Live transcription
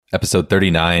episode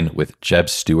 39 with Jeb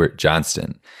Stuart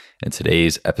Johnston. In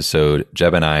today's episode,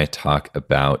 Jeb and I talk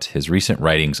about his recent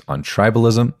writings on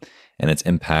tribalism and its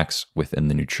impacts within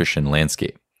the nutrition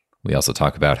landscape. We also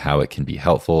talk about how it can be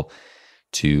helpful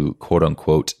to quote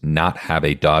unquote not have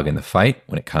a dog in the fight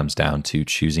when it comes down to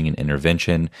choosing an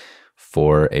intervention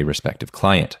for a respective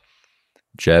client.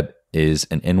 Jeb is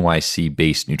an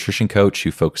NYC-based nutrition coach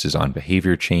who focuses on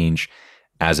behavior change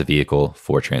as a vehicle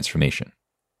for transformation.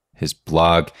 His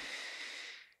blog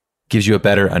gives you a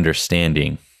better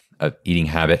understanding of eating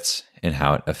habits and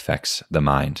how it affects the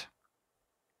mind.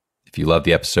 If you love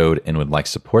the episode and would like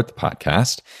to support the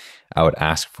podcast, I would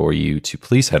ask for you to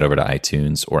please head over to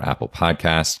iTunes or Apple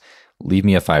Podcasts, leave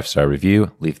me a 5-star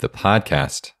review, leave the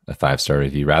podcast a 5-star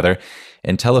review rather,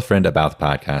 and tell a friend about the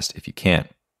podcast if you can.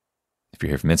 If you're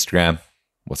here from Instagram,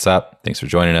 what's up? Thanks for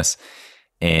joining us.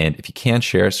 And if you can,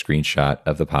 share a screenshot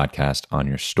of the podcast on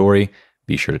your story.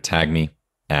 Be sure to tag me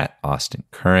at Austin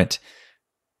Current.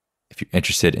 If you're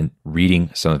interested in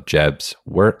reading some of Jeb's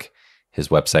work, his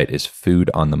website is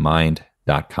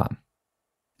foodonthemind.com.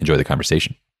 Enjoy the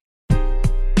conversation. All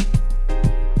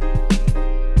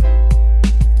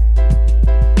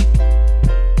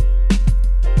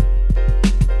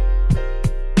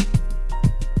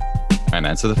right,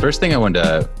 man. So the first thing I wanted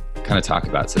to kind of talk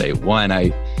about today, one,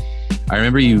 I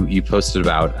remember you posted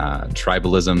about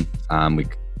tribalism.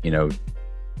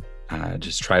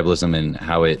 Just tribalism and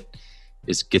how it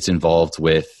gets involved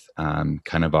with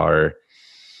kind of our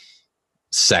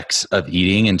sects of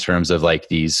eating in terms of like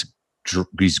these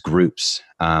groups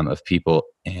of people,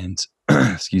 and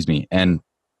excuse me. And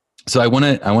so I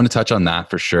want to touch on that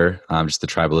for sure. Just the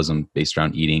tribalism based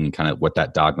around eating and kind of what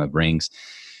that dogma brings.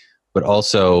 But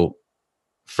also,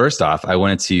 first off, I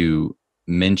wanted to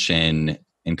mention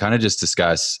and kind of just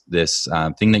discuss this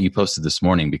thing that you posted this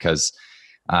morning, because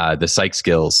the psych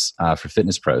skills for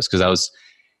fitness pros, because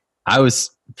I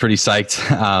was pretty psyched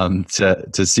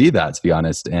to see that, to be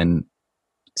honest. And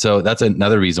so that's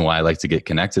another reason why I like to get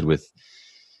connected with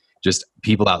just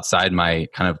people outside my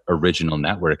kind of original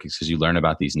network, is because you learn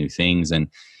about these new things. And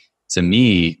to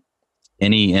me,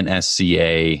 any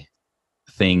NSCA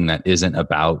thing that isn't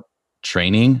about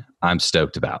training, I'm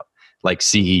stoked about, like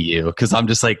CEU, because I'm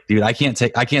just like, dude, I can't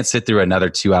sit through another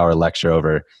 2-hour lecture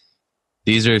over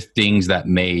these are things that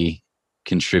may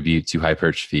contribute to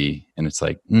hypertrophy. And it's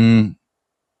like,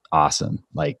 awesome.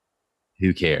 Like,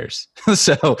 who cares?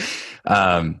 So,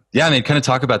 kind of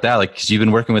talk about that. Like, cause you've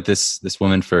been working with this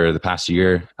woman for the past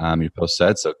year, your post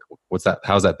said. So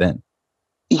how's that been?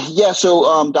 Yeah.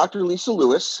 So, Dr. Lisa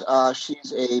Lewis,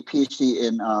 she's a PhD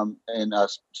in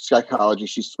psychology.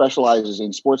 She specializes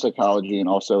in sports psychology and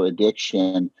also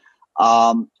addiction.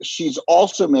 She's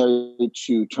also married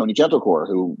to Tony Gentlecore,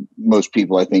 who most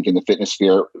people, I think, in the fitness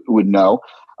sphere would know.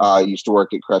 Used to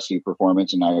work at Cressy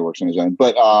Performance and now he works on his own.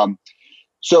 But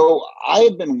so I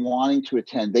had been wanting to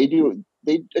attend. They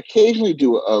occasionally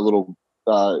do a little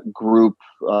group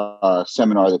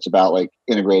seminar that's about like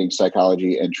integrating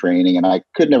psychology and training, and I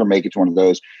could never make it to one of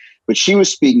those. But she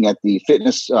was speaking at the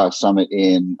fitness summit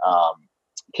in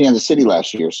Kansas City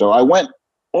last year, so I went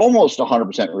almost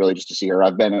 100% really just to see her.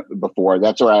 I've been before.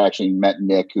 That's where I actually met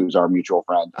Nick, who's our mutual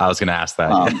friend. I was going to ask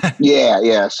that.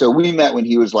 Yeah. So we met when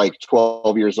he was like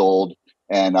 12 years old,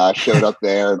 and showed up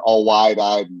there and all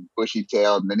wide-eyed and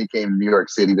bushy-tailed. And then he came to New York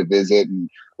City to visit and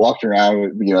walked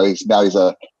around. You know, he's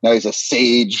a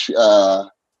sage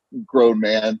grown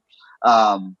man.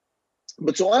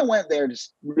 But so I went there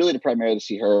just really to primarily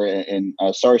see her and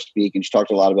saw her speak, and she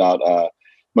talked a lot about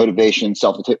motivation,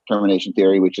 self-determination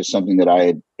theory, which is something that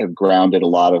I have grounded a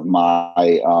lot of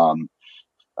my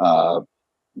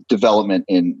development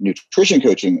in nutrition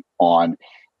coaching on.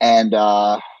 And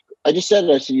I just said,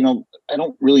 I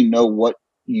don't really know what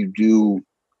you do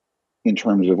in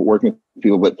terms of working with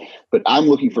people, but I'm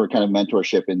looking for kind of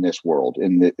mentorship in this world,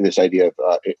 in this idea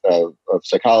of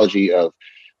psychology, of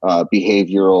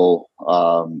behavioral,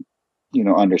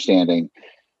 understanding.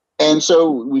 And so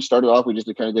we started off, we just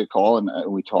kind of did a call, and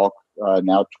we talk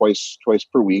now twice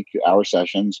per week, hour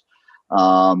sessions,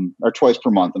 or twice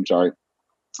per month, I'm sorry.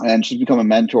 And she's become a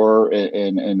mentor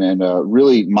and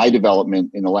really my development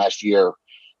in the last year,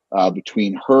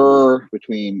 between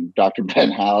Dr. Ben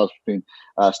House, between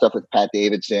stuff with Pat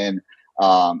Davidson.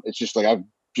 It's just like I've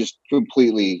just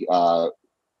completely,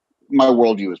 my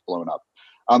worldview is blown up.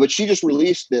 But she just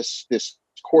released this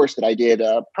course that I did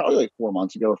probably like 4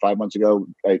 months ago or 5 months ago.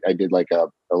 I did like a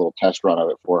little test run of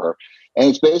it for her. And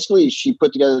it's basically, she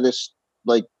put together this,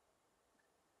 like,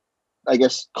 I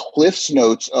guess, Cliff's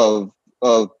Notes of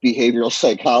of behavioral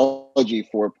psychology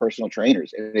for personal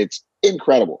trainers, and it's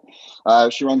incredible.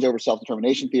 She runs over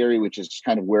self-determination theory, which is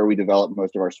kind of where we developed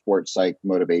most of our sports psych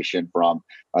motivation from.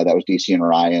 That was DC and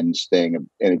Ryan's thing, and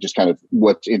it just kind of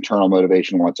what's internal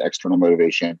motivation, what's external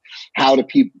motivation, how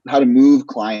to move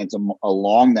clients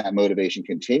along that motivation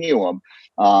continuum,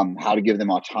 how to give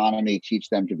them autonomy, teach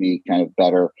them to be kind of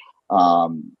better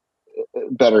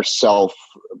self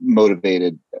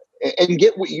motivated and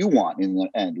get what you want in the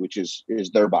end, which is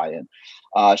their buy-in.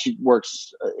 She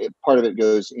works, part of it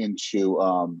goes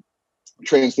into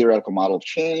trans theoretical model of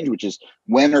change, which is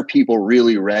when are people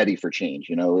really ready for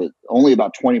change? Only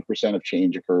about 20% of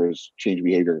change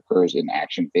behavior occurs in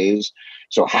action phase.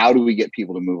 So how do we get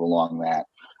people to move along that?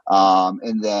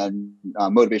 And then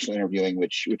motivational interviewing,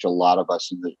 which a lot of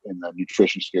us in the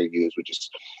nutrition sphere use, which is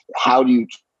how do you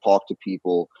talk to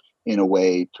people in a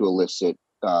way to elicit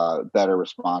better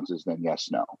responses than yes,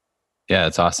 no. Yeah,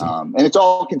 it's awesome. And it's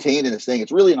all contained in this thing.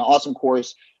 It's really an awesome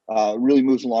course. Really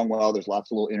moves along well. There's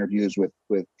lots of little interviews with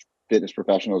fitness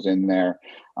professionals in there,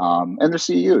 and their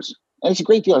CEUs. And it's a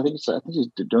great deal. I think he's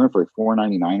doing it for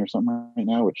 $4.99 or something right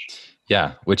now.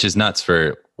 Which is nuts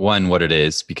for one, what it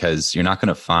is, because you're not going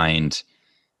to find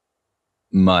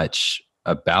much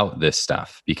about this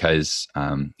stuff. Because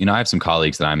I have some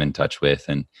colleagues that I'm in touch with,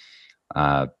 and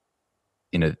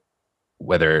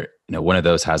whether one of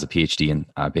those has a PhD in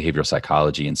behavioral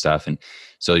psychology and stuff, and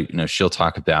so she'll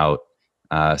talk about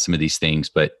some of these things,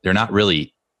 but they're not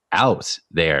really out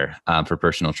there for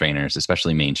personal trainers,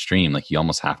 especially mainstream. Like you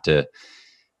almost have to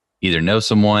either know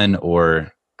someone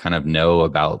or kind of know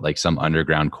about like some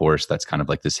underground course that's kind of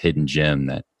like this hidden gem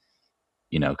that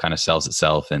kind of sells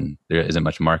itself, and there isn't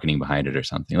much marketing behind it or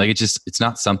something. Like it's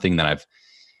not something that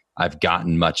I've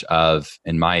gotten much of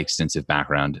in my extensive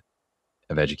background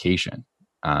of education,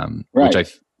 right.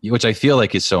 which I feel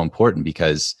like is so important,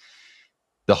 because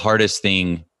the hardest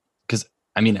thing, because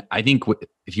I think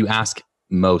if you ask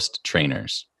most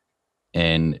trainers,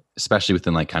 and especially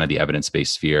within like kind of the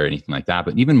evidence-based sphere or anything like that,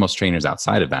 but even most trainers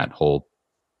outside of that whole,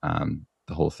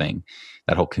 the whole thing,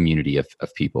 that whole community of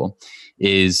people,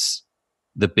 is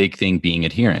the big thing being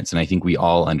adherence. And I think we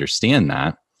all understand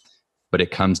that, but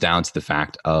it comes down to the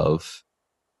fact of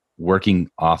working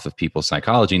off of people's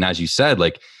psychology. And as you said,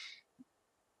 like,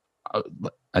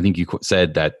 I think you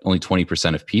said that only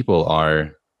 20% of people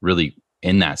are really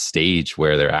in that stage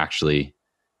where they're actually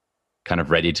kind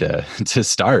of ready to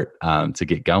start, to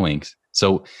get going.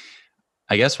 So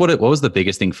I guess what was the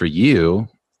biggest thing for you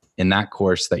in that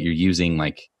course that you're using,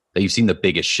 like that you've seen the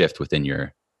biggest shift within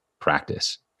your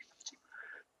practice?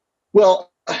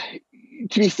 Well,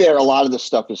 to be fair, a lot of this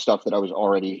stuff is stuff that I was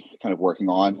already kind of working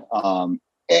on.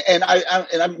 And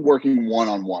I'm working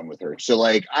one-on-one with her. So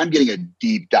like, I'm getting a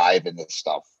deep dive in this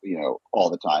stuff, all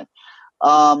the time.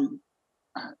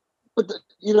 But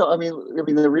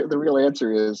the real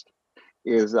answer is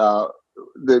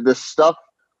the stuff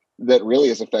that really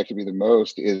has affected me the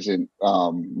most isn't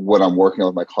what I'm working on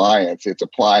with my clients. It's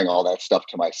applying all that stuff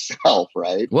to myself,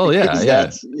 right? Well, yeah.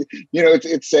 That's,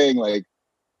 it's saying like,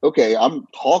 okay, I'm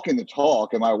talking the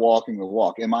talk. Am I walking the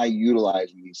walk? Am I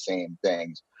utilizing these same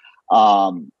things?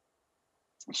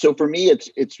 So for me, it's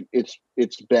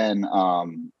been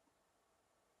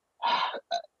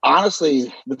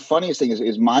honestly, the funniest thing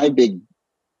is my big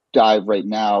dive right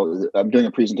now. I'm doing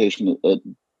a presentation at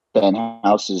Ben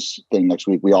House's thing next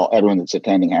week. Everyone that's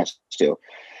attending has to,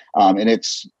 and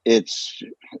it's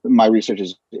my research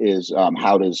is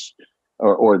how does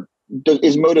or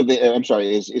is motivate. I'm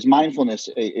sorry, is mindfulness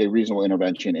a reasonable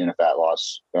intervention in a fat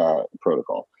loss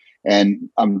protocol? And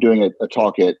I'm doing a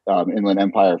talk at Inland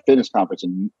Empire Fitness Conference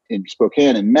in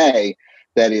Spokane in May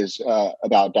that is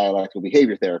about dialectical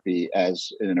behavior therapy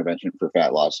as an intervention for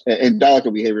fat loss. And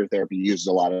dialectical behavior therapy uses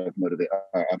a lot of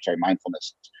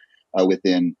mindfulness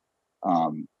within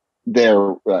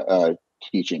their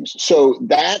teachings. So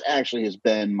that actually has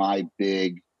been my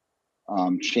big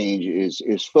change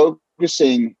is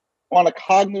focusing on a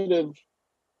cognitive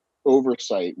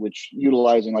oversight, which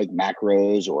utilizing like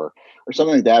macros or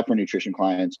something like that for nutrition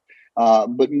clients.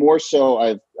 But more so,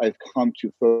 I've come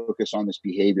to focus on this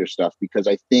behavior stuff because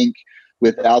I think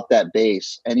without that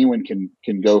base, anyone can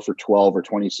go for 12 or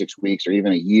 26 weeks or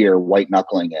even a year white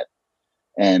knuckling it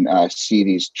and see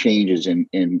these changes in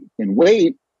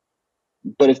weight.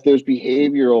 But if those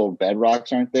behavioral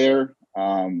bedrocks aren't there,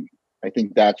 I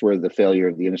think that's where the failure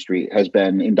of the industry has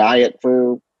been in diet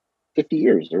for 50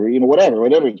 years or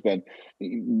whatever it's been.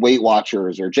 Weight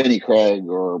Watchers or Jenny Craig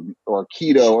or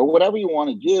keto or whatever you want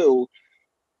to do,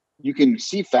 you can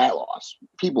see fat loss.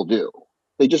 People do.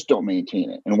 They just don't maintain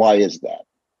it. And why is that?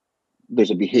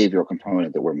 There's a behavioral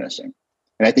component that we're missing.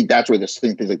 And I think that's where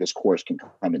things like this course can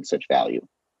come in such value.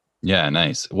 Yeah,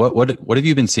 nice. What have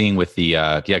you been seeing with the?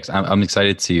 Yeah, 'cause I'm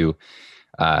excited to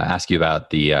ask you about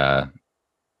the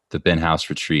Ben House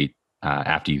retreat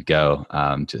after you go.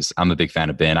 Just I'm a big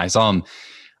fan of Ben. I saw him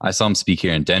speak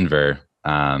here in Denver.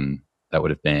 That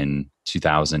would have been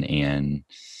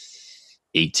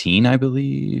 2018, I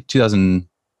believe. 2000,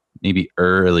 maybe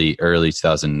early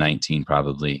 2019,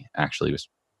 probably. Actually, was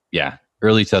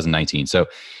early 2019. So,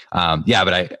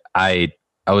 but I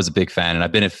was a big fan, and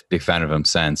I've been a big fan of him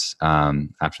since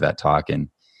after that talk. And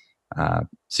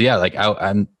like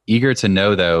I'm eager to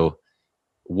know though,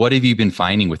 what have you been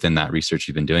finding within that research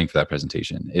you've been doing for that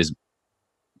presentation? Is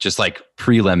just like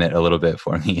pre-limit a little bit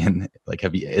for me, and like,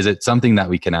 is it something that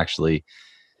we can actually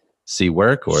see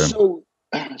work? Or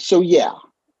so yeah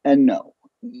and no.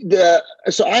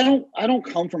 So I don't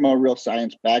come from a real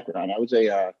science background. I was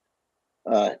a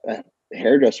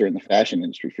hairdresser in the fashion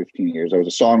industry 15 years. I was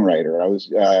a songwriter. I was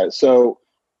the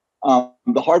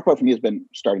hard part for me has been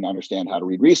starting to understand how to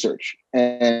read research.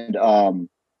 And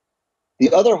the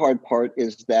other hard part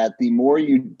is that the more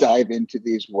you dive into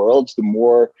these worlds, the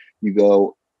more you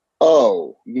go,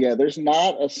 oh, yeah, there's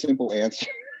not a simple answer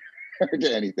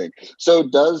to anything. So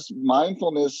does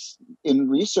mindfulness in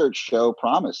research show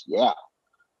promise? Yeah.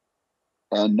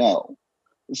 And no.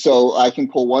 So I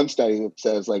can pull one study that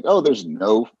says like, oh, there's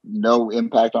no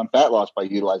impact on fat loss by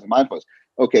utilizing mindfulness.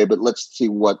 Okay, but let's see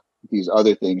what these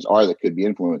other things are that could be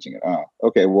influencing it.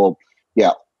 Okay, well,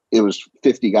 yeah, it was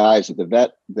 50 guys at the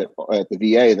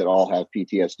VA that all have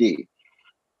PTSD.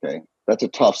 Okay, that's a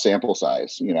tough sample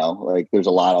size. Like there's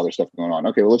a lot of other stuff going on.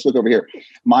 Okay, well, let's look over here.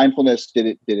 Mindfulness, did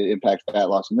it impact fat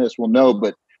loss in this? Well, no,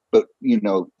 but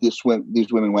these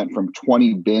women went from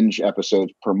 20 binge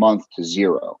episodes per month to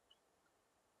 0.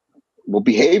 Well,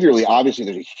 behaviorally, obviously,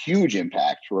 there's a huge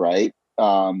impact, right?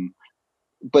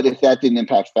 But if that didn't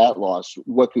impact fat loss,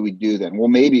 what could we do then? Well,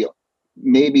 maybe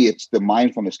it's the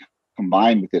mindfulness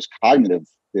combined with this cognitive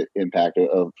impact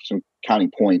of some counting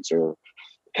points or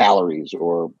calories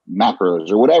or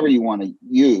macros or whatever you want to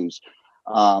use.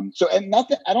 So a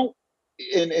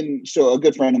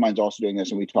good friend of mine's also doing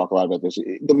this, and we talk a lot about this.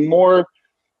 The more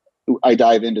I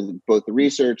dive into both the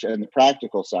research and the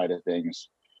practical side of things,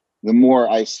 the more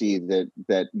I see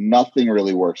that nothing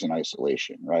really works in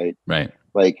isolation, right? Right.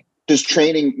 Like, does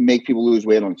training make people lose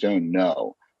weight on its own?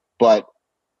 No. But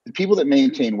the people that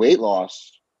maintain weight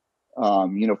loss,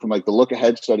 from like the Look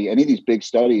Ahead study, any of these big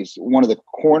studies, one of the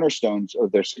cornerstones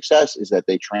of their success is that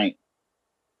they train.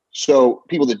 So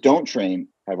people that don't train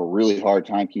have a really hard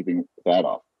time keeping fat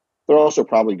off. They're also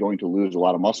probably going to lose a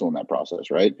lot of muscle in that process,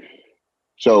 right?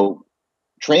 So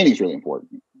training is really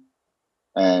important.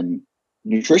 And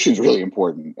nutrition is really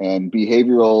important, and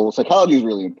behavioral psychology is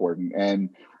really important, and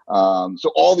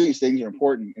so all these things are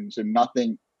important. And so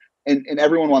nothing, and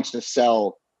everyone wants to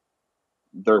sell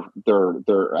their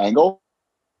angle,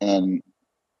 and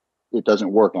it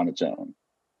doesn't work on its own.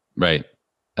 Right.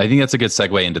 I think that's a good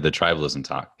segue into the tribalism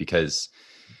talk, because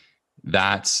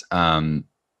that's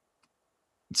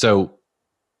so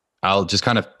I'll just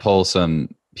kind of pull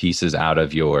some pieces out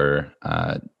of your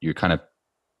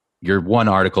one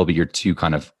article, but your two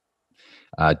kind of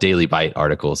Daily Bite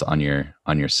articles on your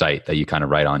site that you kind of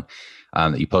write on,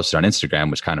 that you posted on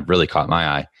Instagram, which kind of really caught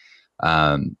my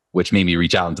eye, which made me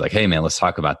reach out and be like, hey man, let's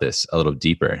talk about this a little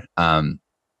deeper.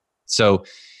 So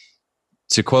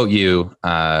to quote you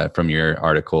from your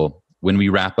article, when we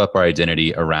wrap up our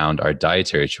identity around our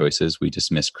dietary choices, we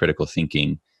dismiss critical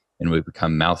thinking and we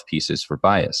become mouthpieces for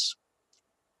bias.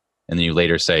 And then you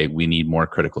later say, we need more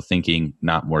critical thinking,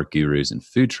 not more gurus and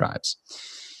food tribes.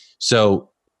 So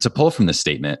to pull from this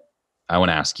statement, I want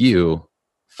to ask you,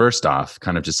 first off,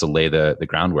 kind of just to lay the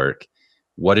groundwork,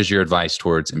 what is your advice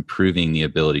towards improving the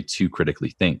ability to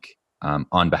critically think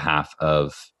on behalf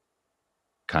of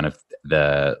kind of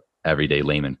the everyday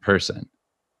layman person,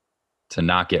 to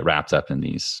not get wrapped up in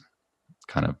these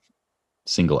kind of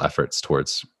single efforts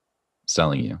towards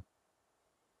selling you?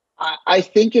 I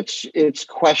think it's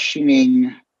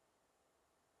questioning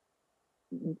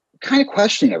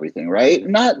everything, right?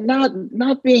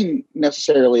 Not being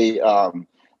necessarily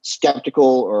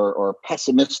skeptical or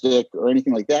pessimistic or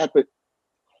anything like that, but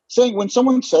saying, when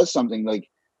someone says something like,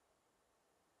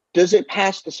 does it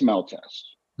pass the smell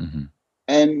test? Mm-hmm.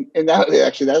 And that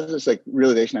was just like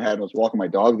realization I had when I was walking my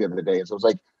dog the other day. And so I was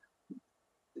like,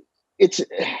 it's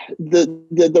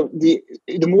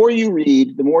the more you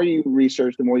read, the more you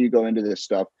research, the more you go into this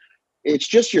stuff, it's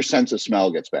just your sense of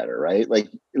smell gets better, right?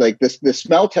 Like this, the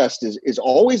smell test is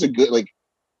always a good,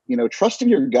 trusting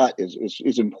your gut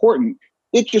is important.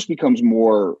 It just becomes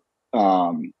more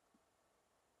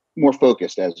more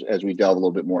focused as we delve a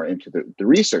little bit more into the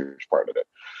research part of it.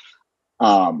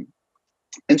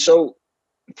 And so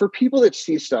for people that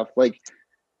see stuff, like,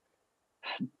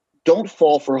 don't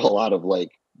fall for a lot of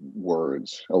like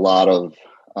words, a lot of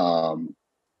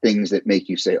things that make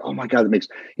you say, oh my God, that makes,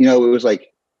 it was like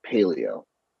paleo.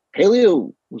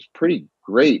 Paleo was pretty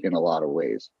great in a lot of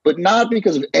ways, but not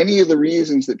because of any of the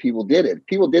reasons that people did it.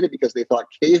 People did it because they thought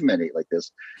cavemen ate like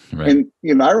this. Right. And, I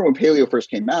remember when paleo first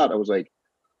came out, I was like,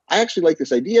 I actually like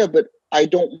this idea, but I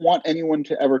don't want anyone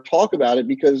to ever talk about it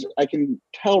because I can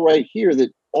tell right here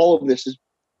that all of this is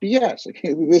BS. Like,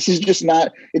 this is just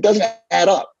not, it doesn't add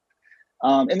up.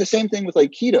 And the same thing with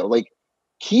like keto. Like,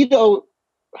 keto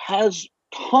has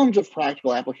tons of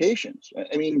practical applications.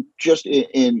 I mean, just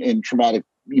in traumatic,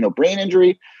 brain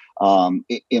injury,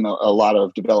 in a lot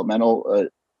of developmental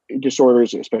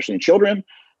disorders, especially in children.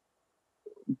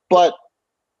 But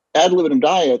ad libitum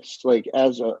diets, like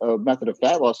as a method of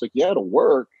fat loss, like, yeah, it'll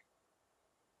work,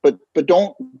 but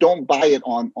don't buy it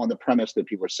on the premise that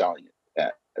people are selling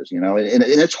it as, and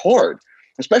it's hard,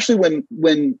 especially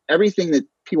when everything that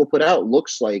people put out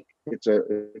looks like it's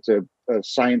a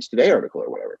Science Today article or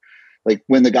whatever. Like,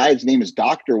 when the guy's name is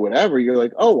Dr. whatever, you're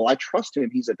like, oh, well, I trust him.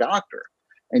 He's a doctor.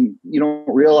 And you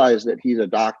don't realize that he's a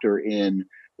doctor in,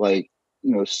 like,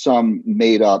 some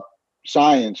made up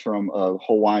science from a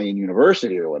Hawaiian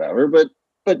university or whatever. But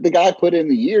the guy put in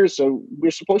the years, so we're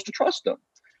supposed to trust him.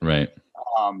 Right.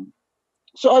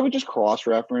 So I would just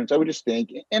cross-reference. I would just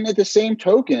think. And at the same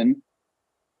token,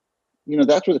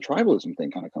 that's where the tribalism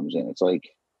thing kind of comes in. It's like,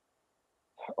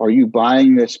 are you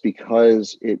buying this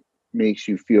because it makes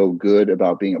you feel good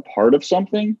about being a part of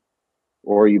something,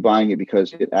 or are you buying it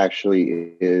because it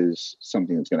actually is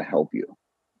something that's going to help you?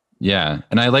 Yeah.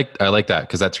 And I like that,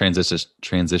 because that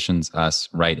transitions us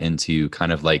right into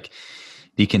kind of like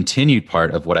the continued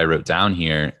part of what I wrote down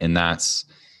here. And that's,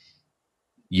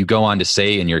 you go on to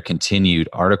say in your continued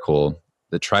article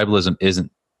that tribalism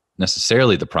isn't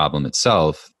necessarily the problem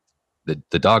itself.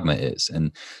 The dogma is.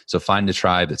 And so find a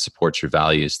tribe that supports your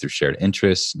values through shared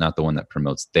interests, not the one that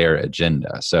promotes their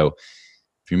agenda. So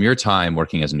from your time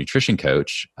working as a nutrition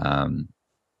coach,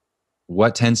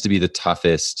 what tends to be the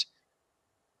toughest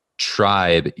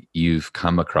tribe you've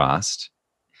come across?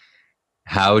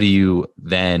 How do you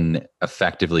then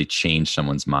effectively change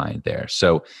someone's mind there?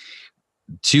 So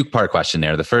two-part question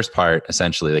there. The first part,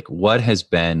 essentially, like, what has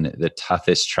been the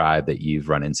toughest tribe that you've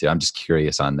run into? I'm just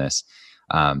curious on this.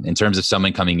 In terms of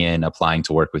someone coming in, applying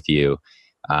to work with you,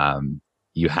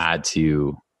 you had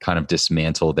to kind of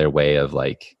dismantle their way of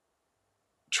like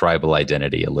tribal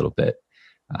identity a little bit.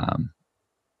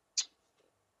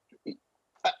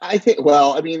 I think,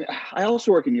 well, I mean, I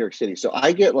also work in New York City, so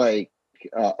I get like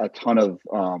a ton of,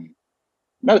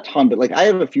 not a ton, but like I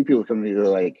have a few people come to me that are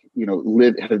like,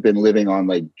 have been living on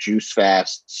like juice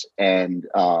fasts and,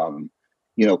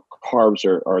 carbs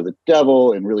are the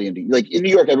devil, and really into, like, in New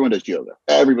York, everyone does yoga.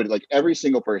 Everybody, like every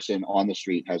single person on the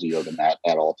street has a yoga mat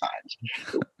at all times.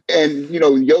 And,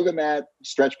 yoga mat,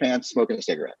 stretch pants, smoking a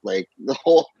cigarette, like the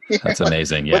whole. That's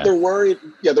amazing. Yeah. But they're worried.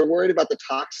 Yeah. They're worried about the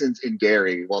toxins in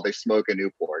dairy while they smoke a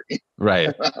Newport.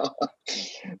 Right.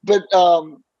 But,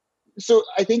 so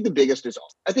I think the biggest is,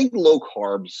 I think low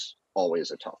carbs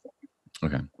always a tough one.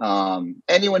 Okay.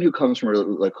 Anyone who comes from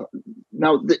like,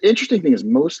 now the interesting thing is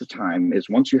most of the time is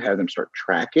once you have them start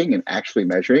tracking and actually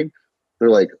measuring, they're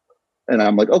like, and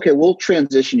I'm like, okay, we'll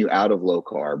transition you out of low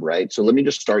carb, right? So let me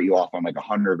just start you off on like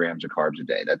 100 grams of carbs a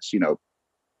day. That's,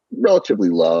 relatively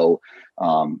low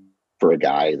for a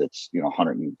guy that's,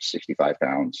 165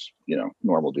 pounds,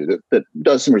 normal dude that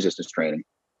does some resistance training.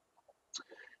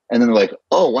 And then they're like,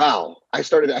 oh, wow, I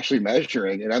started actually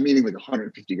measuring and I'm eating like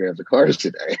 150 grams of carbs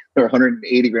today or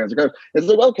 180 grams of carbs. It's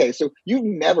like, okay, so you've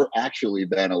never actually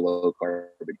been a low carb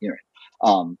adherent.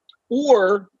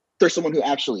 Or there's someone who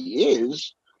actually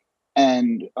is.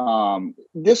 And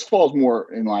this falls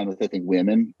more in line with, I think,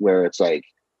 women, where it's like,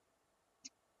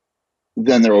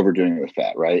 then they're overdoing it with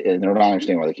fat, right? And they're not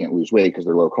understanding why they can't lose weight because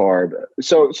they're low carb.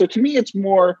 So to me, it's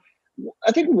more,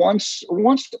 I think once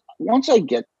I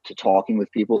get to talking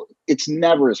with people, it's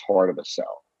never as hard of a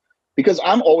sell because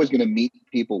I'm always going to meet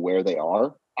people where they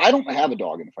are. I don't have a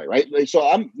dog in the fight, right? So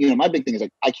I'm, my big thing is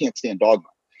like, I can't stand dogma.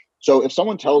 So if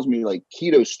someone tells me like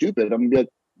keto's stupid, I'm gonna be like,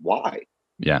 why?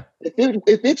 Yeah. If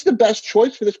it's the best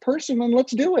choice for this person, then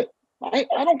let's do it. I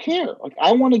don't care. Like,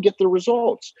 I want to get the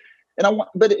results,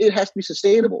 but it has to be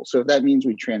sustainable. So if that means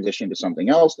we transition to something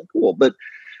else, then cool. But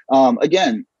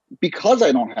again, because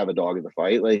I don't have a dog in the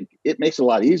fight, like it makes it a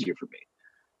lot easier for me.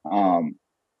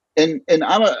 And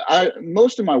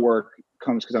most of my work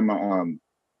comes because I'm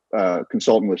a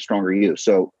consultant with Stronger You.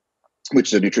 So which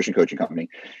is a nutrition coaching company.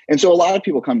 And so a lot of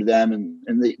people come to them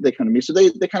and they come to me. So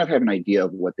they kind of have an idea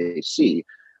of what they see.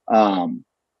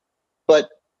 But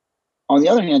on the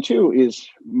other hand, too, is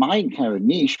my kind of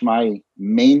niche, my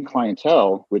main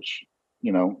clientele, which,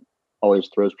 always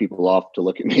throws people off to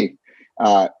look at me.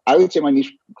 I would say my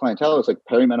niche clientele is like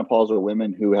perimenopausal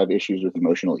women who have issues with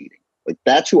emotional eating. Like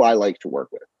that's who I like to work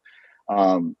with.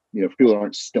 For people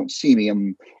who don't see me,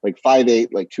 I'm like 5'8",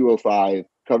 like 205,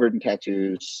 covered in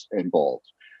tattoos and bald.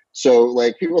 So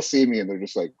like people see me and they're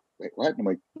just like what? And I'm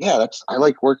like, yeah, I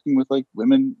like working with like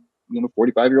women,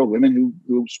 45-year-old women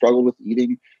who struggle with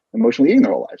emotional eating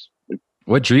their whole lives. Like,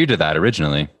 what drew you to that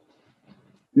originally?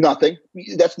 Nothing.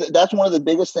 That's one of the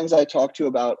biggest things I talk to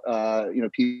about,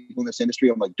 people in this industry.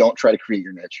 I'm like, don't try to create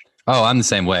your niche. Oh, I'm the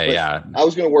same way. Like, yeah. I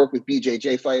was going to work with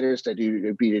BJJ fighters. I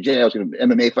do BJJ. I was going to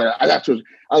MMA fighter. I was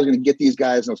going to get these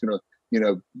guys. And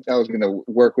I was going to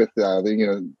work with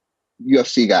the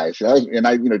UFC guys.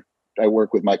 I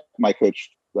work with my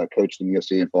coach, coached in the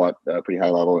UFC and fought pretty high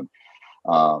level. And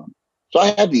so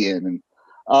I had the in, and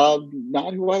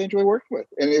not who I enjoy working with.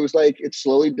 And it was like it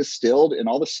slowly distilled, and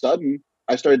all of a sudden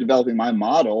I started developing my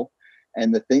model,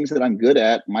 and the things that I'm good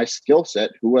at, my skill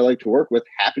set, who I like to work with,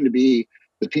 happen to be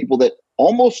the people that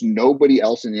almost nobody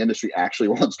else in the industry actually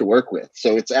wants to work with.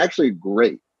 So it's actually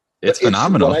great. It's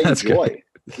phenomenal. It's what I That's enjoy.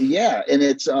 Good. Yeah. And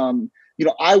it's,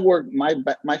 I work,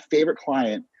 my favorite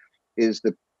client is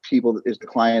the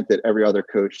client that every other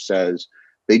coach says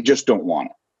they just don't want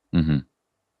it.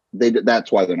 Mm-hmm.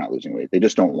 That's why they're not losing weight. They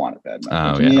just don't want it bad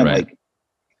enough. Oh, yeah, right.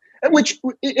 And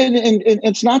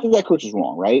it's not that coach is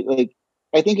wrong, right? Like,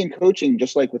 I think in coaching,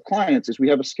 just like with clients, is we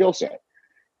have a skill set.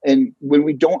 And when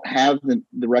we don't have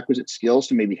the requisite skills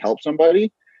to maybe help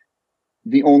somebody,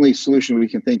 the only solution we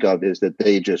can think of is that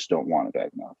they just don't want it bad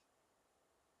enough.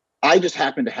 I just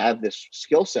happen to have this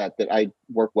skill set that I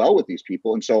work well with these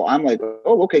people. And so I'm like,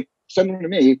 oh, okay, send them to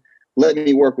me. Let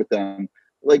me work with them.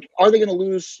 Like, are they going to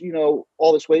lose,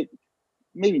 all this weight?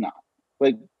 Maybe not.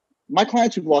 Like, my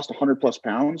clients who've lost 100 plus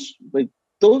pounds, like,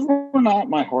 those were not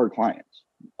my hard clients.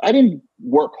 I didn't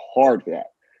work hard for that.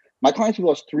 My clients who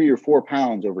lost 3 or 4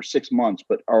 pounds over 6 months,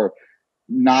 but are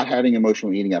not having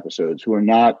emotional eating episodes, who are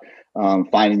not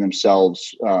finding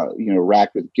themselves,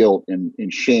 racked with guilt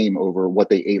and shame over what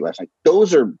they ate last night.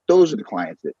 Those are the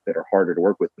clients that are harder to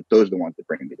work with, but those are the ones that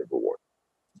bring me the reward.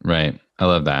 Right. I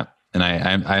love that. And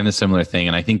I'm a similar thing.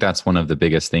 And I think that's one of the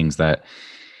biggest things that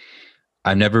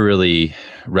I've never really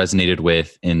resonated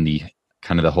with in the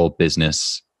kind of the whole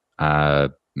business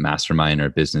mastermind or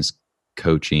business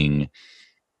coaching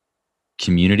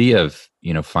community of,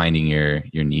 finding your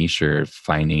niche or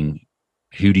finding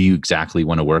who do you exactly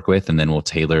want to work with. And then we'll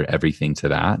tailor everything to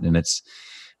that. And I'm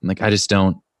like, I just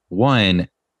don't, when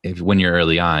you're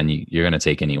early on, you're going to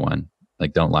take anyone.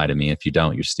 Like, don't lie to me. If you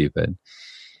don't, you're stupid.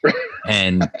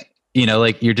 And,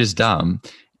 like, you're just dumb.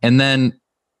 And then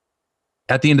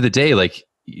at the end of the day, like,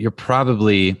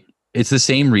 it's the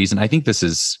same reason. I think this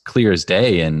is clear as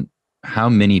day. And how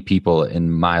many people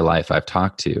in my life I've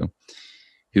talked to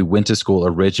who went to school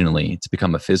originally to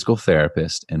become a physical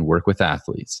therapist and work with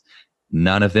athletes.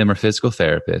 None of them are physical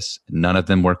therapists. None of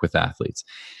them work with athletes.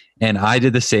 And I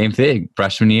did the same thing.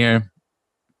 Freshman year,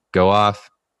 go off,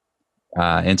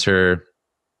 enter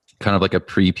kind of like a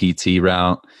pre-PT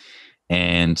route.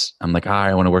 And I'm like,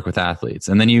 I want to work with athletes.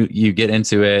 And then you get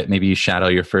into it. Maybe you shadow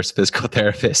your first physical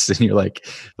therapist and you're like,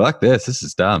 fuck this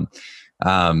is dumb.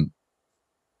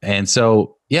 And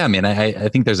so, yeah, I mean, I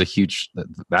think there's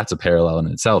that's a parallel in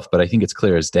itself, but I think it's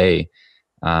clear as day.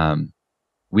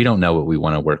 We don't know what we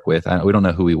want to work with. We don't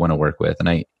know who we want to work with.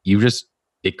 And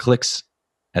it clicks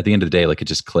at the end of the day. Like, it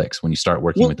just clicks when you start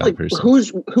working with that person.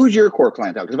 Who's your core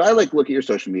clientele? Because if I look at your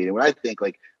social media, when I think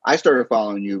I started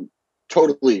following you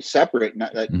totally separate,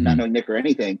 not knowing Nick or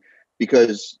anything,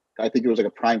 because I think it was like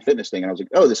a Prime Fitness thing. And I was like,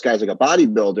 oh, this guy's like a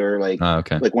bodybuilder,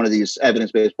 like one of these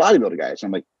evidence-based bodybuilder guys. And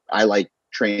I'm like, I like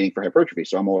training for hypertrophy.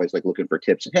 So I'm always like looking for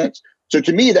tips and hints. So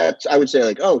to me, I would say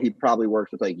like, oh, he probably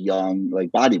works with like young,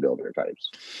 like bodybuilder types.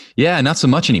 Yeah. Not so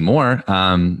much anymore.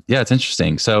 Yeah, it's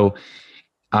interesting. So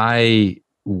I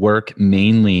work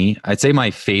mainly, I'd say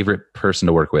my favorite person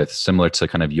to work with, similar to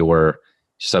kind of your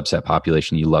subset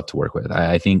population you love to work with.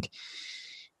 I think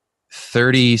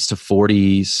 30s to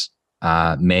 40s,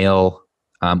 male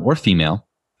or female.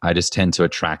 I just tend to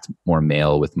attract more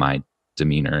male with my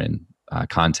demeanor and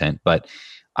content, but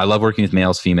I love working with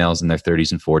males, females in their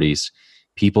 30s and 40s,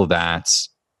 people that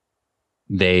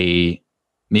they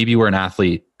maybe were an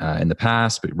athlete in the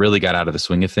past, but really got out of the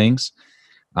swing of things.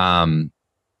 And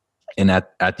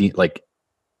at the, like,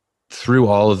 through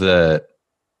all of the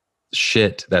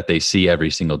shit that they see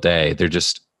every single day, they're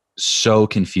just so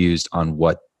confused on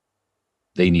what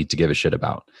they need to give a shit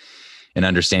about, and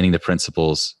understanding the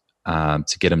principles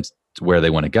to get them to where they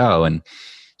want to go. And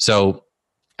so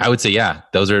I would say, yeah,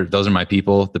 those are my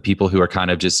people, the people who are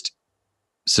kind of just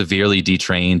severely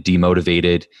detrained,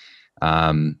 demotivated,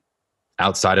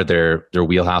 outside of their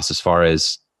wheelhouse, as far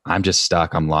as I'm just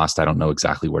stuck, I'm lost, I don't know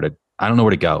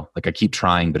where to go. Like I keep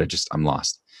trying, but I'm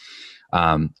lost.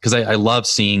 Cause I love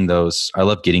seeing those, I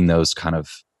love getting those kind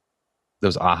of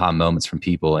those aha moments from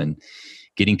people and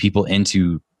getting people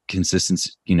into consistent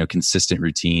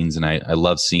routines. And I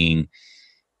love seeing,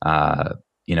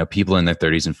 people in their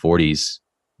 30s and 40s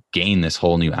gain this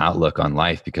whole new outlook on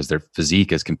life because their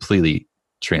physique is completely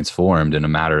transformed in a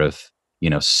matter of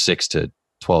 6 to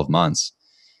 12 months,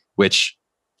 which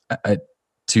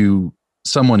to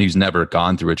someone who's never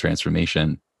gone through a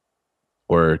transformation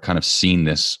or kind of seen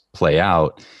this play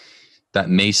out, that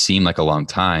may seem like a long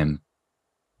time,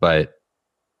 but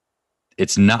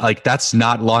it's not. Like, that's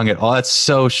not long at all. It's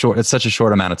so short. It's such a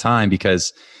short amount of time,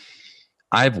 because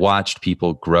I've watched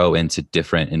people grow into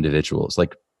different individuals,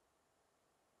 like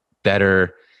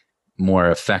better,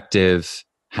 more effective,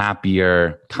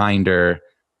 happier, kinder,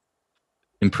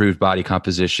 improved body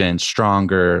composition,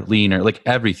 stronger, leaner, like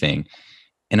everything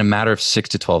in a matter of 6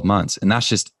 to 12 months. And that's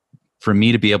just, for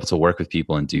me to be able to work with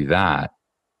people and do that,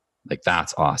 like,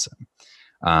 that's awesome.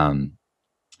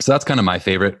 So that's kind of my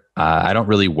favorite. I don't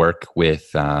really work with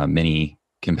many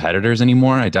competitors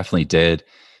anymore. I definitely did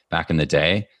back in the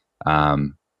day.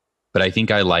 But I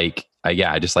think I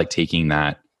just like taking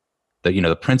the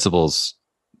principles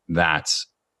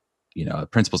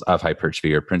principles of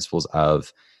hypertrophy, or principles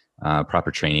of proper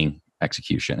training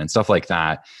execution and stuff like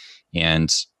that.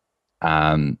 And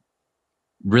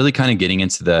really kind of getting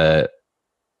into the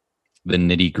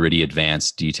nitty gritty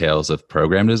advanced details of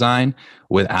program design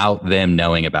without them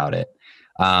knowing about it.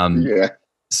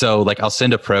 So like, I'll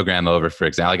send a program over, for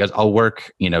example, like I'll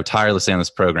work, tirelessly on this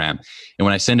program. And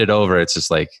when I send it over, it's just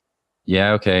like,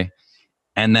 yeah, okay.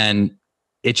 And then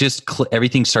it just,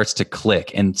 everything starts to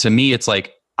click. And to me, it's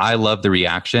like, I love the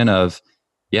reaction of,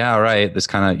 yeah, all right, this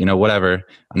kind of, whatever.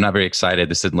 I'm not very excited.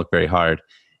 This didn't look very hard.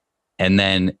 And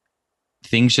then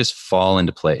things just fall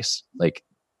into place. Like,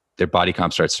 their body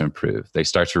comp starts to improve. They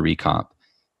start to recomp.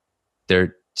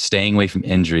 They're staying away from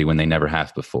injury when they never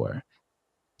have before.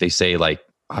 They say, like,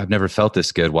 I've never felt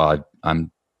this good while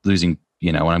I'm losing,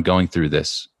 when I'm going through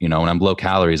this, when I'm low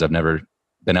calories, I've never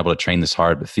been able to train this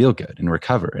hard but feel good and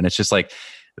recover. And it's just like,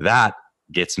 that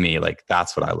gets me, like,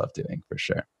 that's what I love doing, for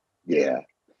sure. Yeah.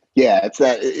 Yeah.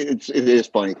 It is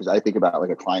funny, because I think about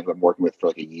like a client who I'm working with for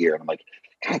like a year, and I'm like,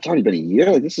 God, it's already been a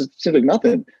year. Like, this is seems like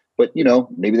nothing. But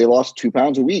maybe they lost 2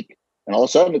 pounds a week, and all of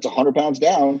a sudden it's 100 pounds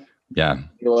down. Yeah.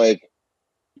 You're like,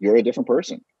 you're a different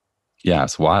person. Yeah.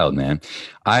 It's wild, man.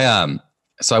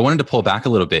 So I wanted to pull back a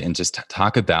little bit and just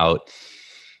talk about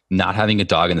not having a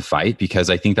dog in the fight, because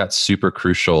I think that's super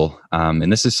crucial.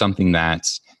 And this is something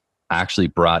that's actually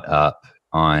brought up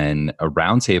on a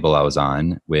roundtable I was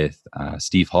on with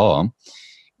Steve Hall.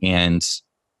 And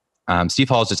Steve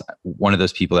Hall is just one of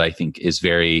those people that I think is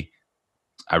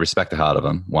I respect the hell out of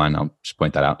him. One, I'll just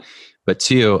point that out. But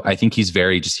two, I think he's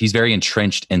very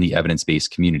entrenched in the evidence-based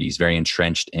community. He's very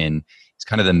entrenched he's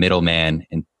kind of the middleman,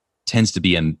 and tends to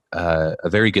be a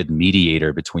very good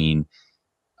mediator between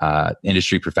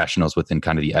industry professionals within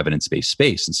kind of the evidence-based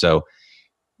space. And so,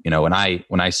 when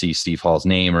I see Steve Hall's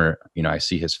name, or, I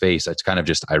see his face, it's kind of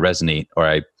just, I resonate,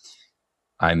 or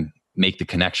I make the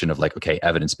connection of like, okay,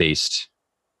 evidence-based,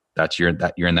 you're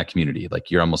in that community. Like,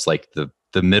 you're almost like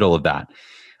the middle of that.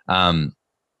 And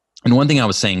one thing I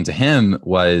was saying to him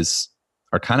was,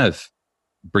 or kind of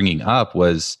bringing up,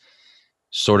 was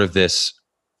sort of this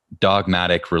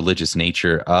dogmatic religious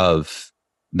nature of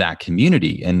that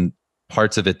community, and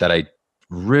parts of it that I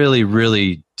really,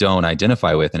 really don't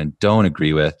identify with and don't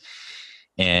agree with.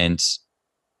 And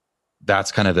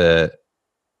that's kind of a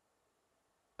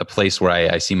place where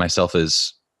I see myself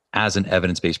as an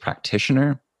evidence-based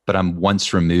practitioner, but I'm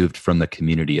once removed from the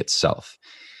community itself.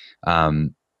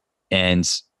 And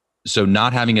so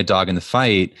not having a dog in the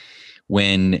fight,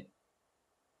 when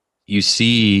you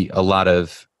see a lot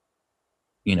of,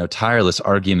 tireless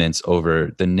arguments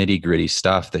over the nitty gritty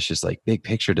stuff, that's just like, big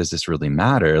picture, does this really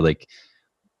matter? Like,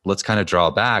 let's kind of draw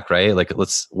back, right? Like,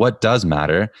 what does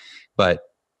matter? But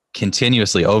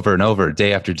continuously, over and over,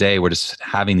 day after day, we're just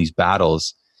having these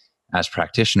battles as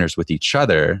practitioners with each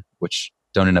other, which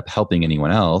don't end up helping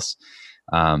anyone else.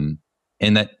 And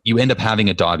that you end up having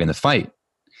a dog in the fight,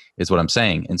 is what I'm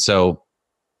saying. And so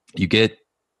you get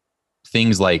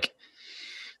things like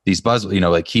these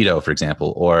like keto, for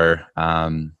example, or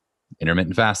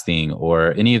intermittent fasting,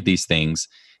 or any of these things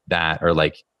that are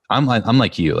like, I'm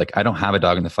like you, like, I don't have a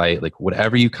dog in the fight. Like,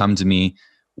 whatever you come to me,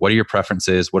 what are your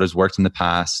preferences? What has worked in the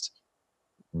past?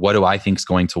 What do I think is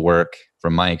going to work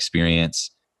from my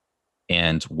experience?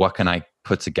 And what can I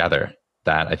put together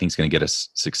that I think is going to get us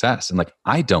success? And like,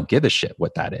 I don't give a shit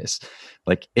what that is.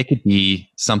 Like, it could be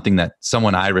something that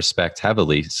someone I respect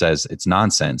heavily says it's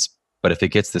nonsense, but if it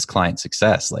gets this client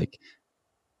success, like,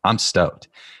 I'm stoked.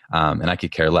 And I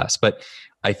could care less. But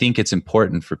I think it's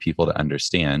important for people to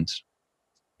understand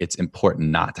it's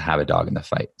important not to have a dog in the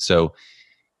fight. So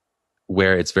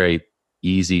where it's very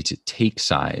easy to take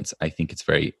sides, I think it's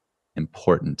very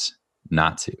important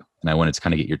not to. And I wanted to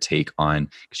kind of get your take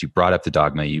on, because you brought up the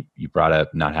dogma, you brought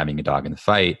up not having a dog in the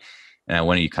fight. And I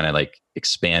wanted you kind of like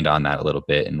expand on that a little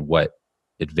bit and what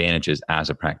advantages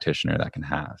as a practitioner that can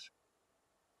have.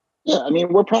 Yeah, I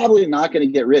mean, we're probably not going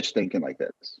to get rich thinking like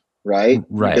this, right?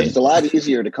 Right. Because it's a lot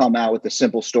easier to come out with a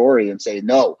simple story and say,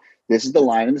 no, this is the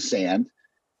line in the sand.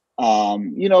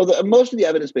 Most of the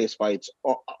evidence-based fights,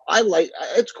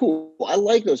 it's cool. I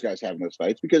like those guys having those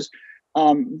fights because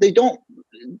they don't,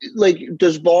 like,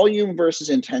 does volume versus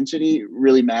intensity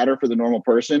really matter for the normal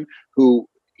person who,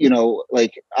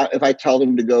 if I tell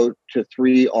them to go to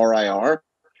 3 RIR,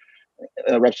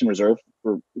 reps in reserve,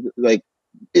 for like,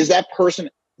 is that person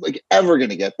like ever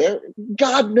going to get there?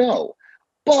 God, no.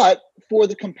 But for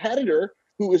the competitor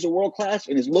who is a world class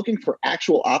and is looking for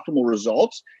actual optimal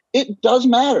results, it does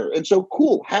matter. And so,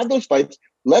 cool, have those fights,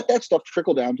 let that stuff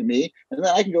trickle down to me. And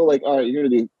then I can go like, all right, you're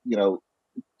going to do,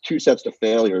 2 sets to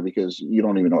failure because you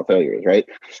don't even know what failure is. Right.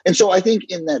 And so I think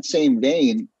in that same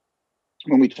vein,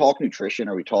 when we talk nutrition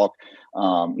or we talk,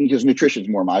 because nutrition is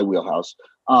more my wheelhouse,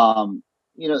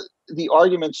 the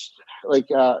arguments like,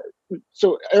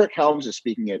 so Eric Helms is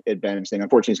speaking at Ben's thing.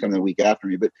 Unfortunately, he's coming the week after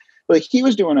me, but he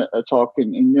was doing a talk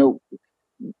and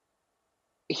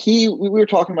we were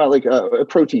talking about like a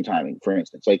protein timing, for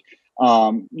instance, like,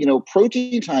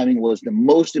 protein timing was the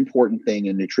most important thing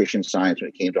in nutrition science when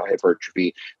it came to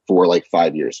hypertrophy for like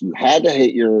 5 years. You had to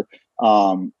hit your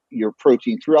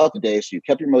protein throughout the day. So you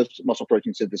kept your muscle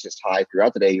protein synthesis high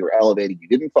throughout the day. You were elevated. You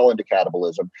didn't fall into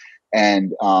catabolism.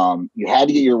 And you had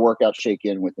to get your workout shake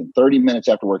in within 30 minutes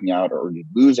after working out or you'd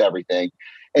lose everything.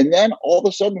 And then all of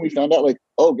a sudden we found out like,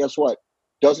 oh, guess what?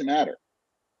 Doesn't matter.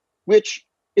 Which,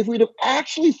 if we'd have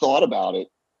actually thought about it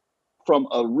from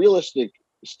a realistic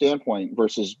standpoint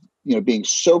versus, being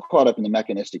so caught up in the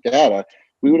mechanistic data,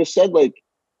 we would have said like,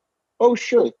 oh,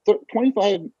 sure,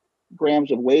 25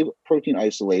 grams of whey protein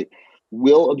isolate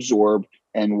will absorb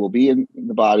and will be in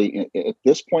the body at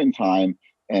this point in time.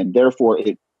 And therefore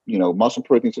it, muscle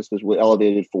protein systems will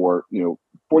elevated for,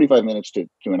 45 minutes to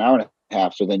an hour and a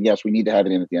half. So then, yes, we need to have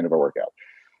it in at the end of our workout.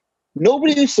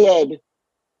 Nobody said,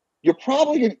 you're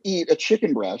probably going to eat a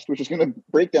chicken breast, which is going to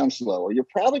break down slower. You're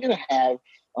probably going to have,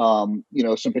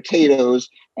 some potatoes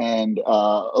and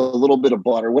a little bit of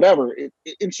butter, whatever.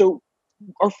 And so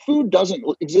our food doesn't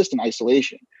exist in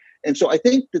isolation. And so I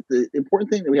think that the important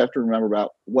thing that we have to remember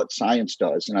about what science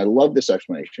does, and I love this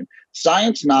explanation,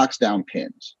 science knocks down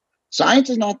pins. Science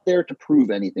is not there to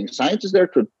prove anything. Science is there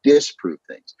to disprove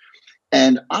things.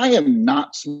 And I am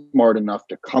not smart enough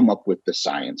to come up with the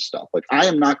science stuff. Like, I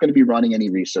am not going to be running any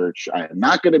research. I am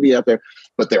not going to be out there,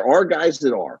 but there are guys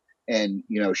that are. And,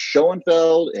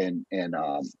 Schoenfeld and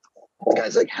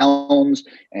guys like Helms,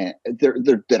 and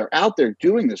that are out there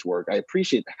doing this work. I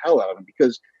appreciate the hell out of them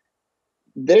because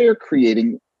they're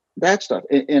creating that stuff.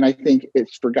 And I think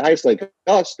it's for guys like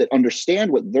us that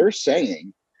understand what they're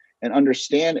saying and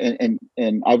understand.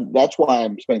 That's why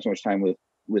I'm spending so much time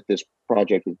with this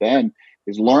project with Ben,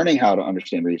 is learning how to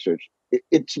understand research.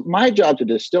 It's my job to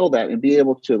distill that and be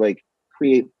able to like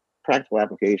create practical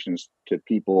applications to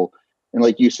people. And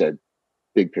like you said,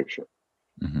 big picture.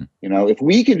 Mm-hmm. If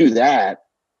we can do that,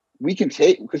 we can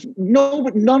take, because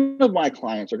none of my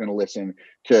clients are going to listen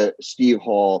to Steve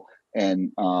Hall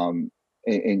and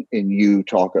you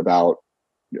talk about,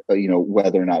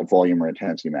 whether or not volume or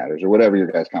intensity matters or whatever your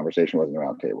guys' conversation was in the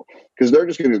round table, because they're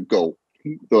just going to go,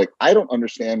 they're like, I don't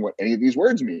understand what any of these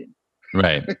words mean.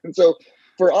 Right. And so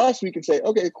for us, we can say,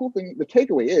 okay, the cool thing, the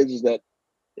takeaway is that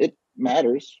it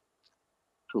matters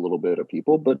to a little bit of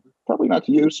people, but probably not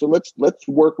to you. So let's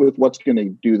work with what's going to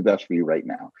do the best for you right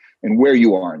now and where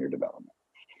you are in your development.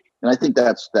 And I think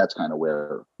that's kind of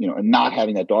where, and not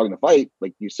having that dog in the fight,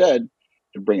 like you said,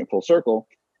 to bring it full circle,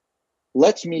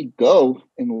 lets me go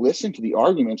and listen to the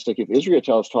arguments. Like if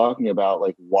Israel is talking about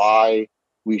like why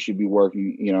we should be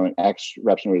working, in X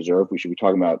reps in reserve, we should be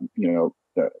talking about,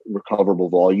 the recoverable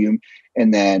volume.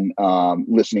 And then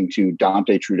listening to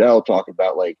Dante Trudel talk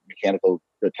about like mechanical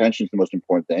retention is the most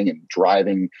important thing and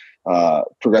driving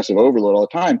progressive overload all the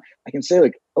time. I can say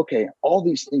like, okay, all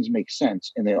these things make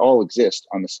sense and they all exist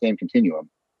on the same continuum.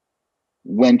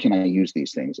 When can I use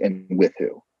these things and with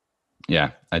who?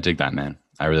 Yeah, I dig that, man.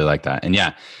 I really like that. And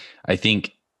yeah, I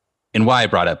think, and why I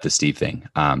brought up the Steve thing,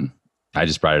 I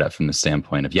just brought it up from the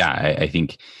standpoint of, yeah, I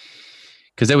think,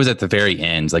 because it was at the very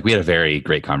end, like we had a very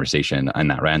great conversation on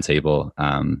that roundtable.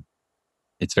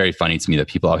 It's very funny to me that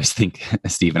people always think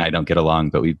Steve and I don't get along,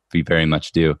 but we very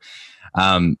much do.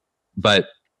 But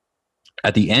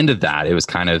at the end of that, it was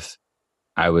kind of,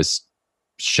 I was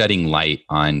shedding light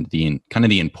on the kind of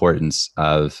the importance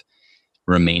of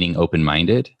remaining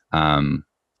open-minded,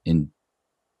 in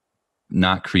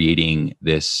not creating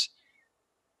this,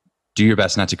 do your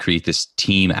best not to create this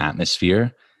team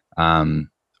atmosphere,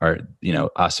 or,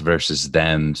 us versus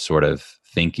them sort of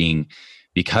thinking,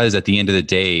 because at the end of the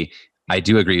day, I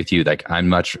do agree with you. Like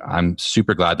I'm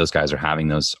super glad those guys are having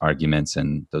those arguments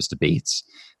and those debates.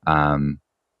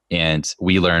 And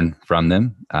we learn from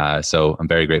them. So I'm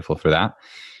very grateful for that.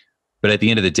 But at the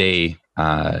end of the day,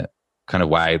 kind of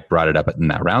why I brought it up in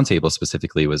that roundtable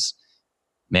specifically was,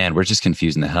 man, we're just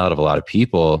confusing the hell out of a lot of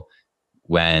people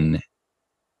when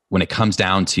it comes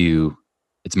down to,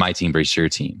 it's my team versus your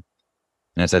team.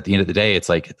 And it's at the end of the day, it's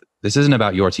like, this isn't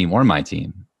about your team or my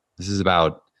team. This is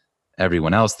about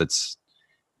everyone else that's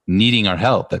needing our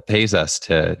help, that pays us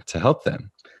to help them.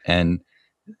 And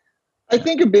I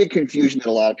think a big confusion that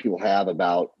a lot of people have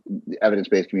about the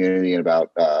evidence-based community and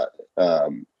about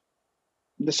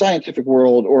the scientific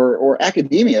world or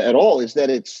academia at all is that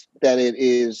it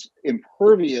is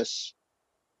impervious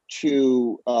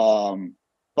to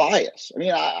bias. I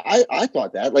mean, I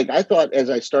thought that. Like, I thought as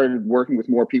I started working with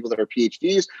more people that are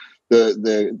PhDs,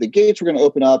 the gates were going to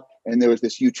open up, and there was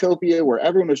this utopia where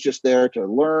everyone was just there to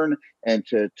learn and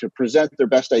to present their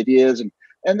best ideas.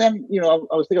 And then,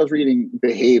 I was reading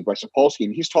Behave by Sapolsky,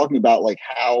 and he's talking about like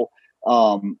how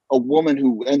a woman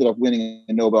who ended up winning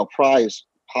a Nobel Prize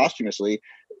posthumously,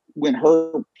 when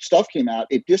her stuff came out,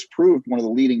 it disproved one of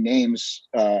the leading names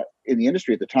in the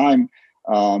industry at the time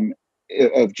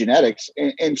of genetics,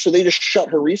 and so they just shut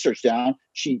her research down.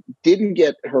 She didn't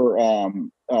get her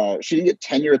she didn't get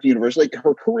tenure at the university. Like,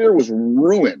 her career was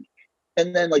ruined.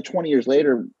 And then, like 20 years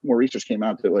later, more research came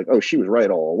out that, like, oh, she was right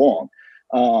all along.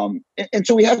 And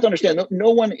so we have to understand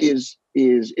no one is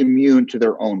immune to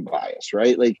their own bias,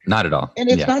 right? Like, not at all. And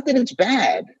it's not that it's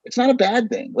bad. It's not a bad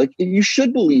thing. Like, you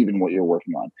should believe in what you're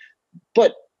working on,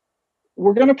 but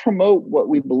we're going to promote what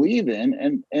we believe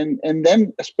in. And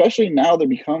then, especially now there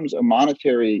becomes a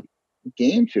monetary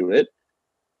gain to it,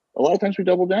 a lot of times we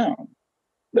double down.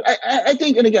 But I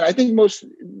think, and again, I think most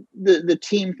the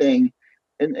team thing,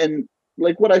 and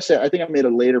like what I said, I think I made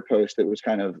a later post that was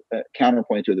kind of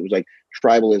counterpoint to it. That was like,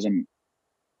 tribalism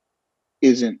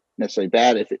isn't necessarily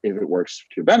bad if it works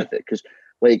to your benefit. Because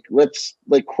like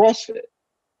CrossFit,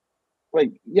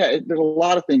 like, yeah, there's a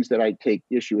lot of things that I take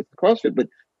issue with CrossFit, but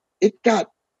it got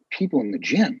people in the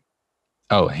gym.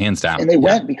 Oh, hands down. And they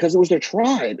went because it was their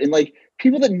tribe. And like,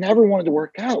 people that never wanted to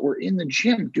work out were in the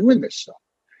gym doing this stuff.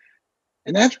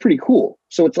 And that's pretty cool.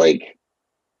 So it's like,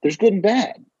 there's good and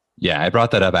bad. Yeah, I brought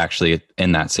that up actually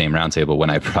in that same roundtable when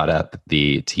I brought up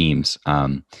the teams.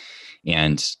 And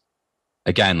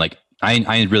again, like,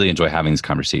 I really enjoy having this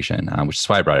conversation, which is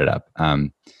why I brought it up.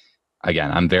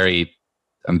 Again, I'm very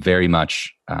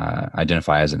much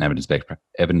identify as an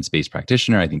evidence-based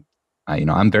practitioner. I think,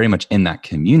 I'm very much in that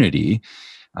community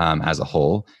as a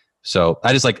whole. So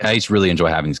I just really enjoy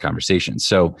having these conversations.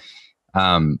 So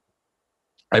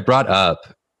I brought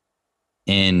up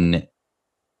in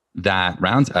that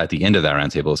round, at the end of that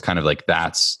roundtable, is kind of like,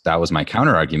 that was my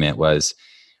counter argument was,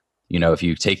 if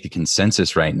you take the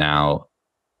consensus right now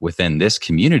within this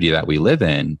community that we live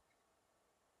in,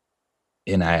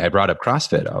 and I brought up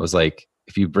CrossFit. I was like,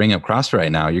 if you bring up CrossFit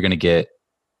right now, you're going to get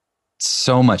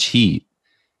so much heat.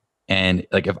 And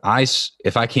like,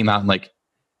 if I came out and like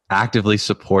actively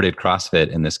supported CrossFit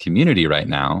in this community right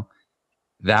now,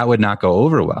 that would not go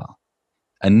over well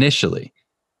initially,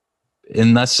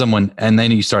 unless someone, and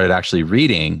then you started actually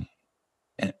reading,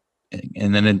 and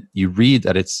then you read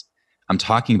that I'm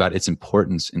talking about its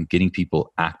importance in getting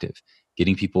people active,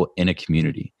 getting people in a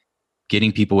community,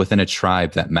 getting people within a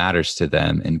tribe that matters to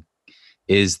them, and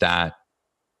is that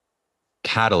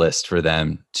catalyst for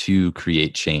them to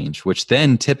create change, which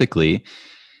then typically,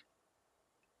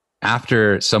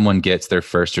 after someone gets their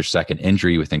first or second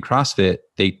injury within CrossFit,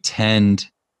 they tend,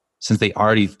 since they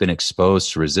already been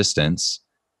exposed to resistance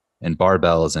and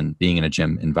barbells and being in a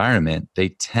gym environment, they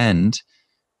tend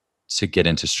to get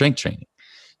into strength training.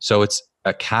 So it's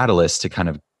a catalyst to kind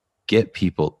of get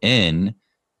people in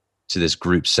to this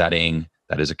group setting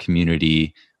that is a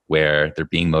community where they're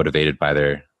being motivated by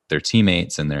their their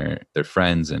teammates and their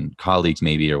friends and colleagues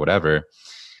maybe, or whatever.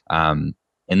 And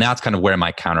that's kind of where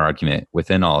my counter argument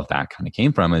within all of that kind of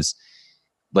came from, is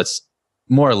let's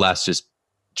more or less just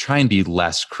try and be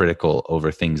less critical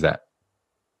over things that,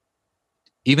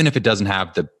 even if it doesn't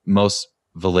have the most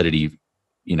validity,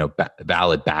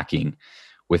 valid backing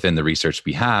within the research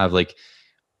we have, like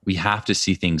we have to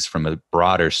see things from a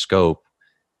broader scope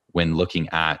when looking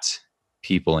at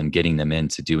people and getting them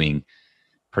into doing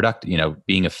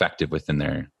being effective within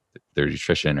their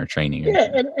nutrition or training.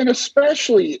 Yeah, and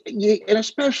especially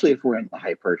if we're in the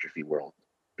hypertrophy world,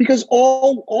 because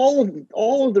all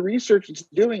of the research it's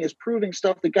doing is proving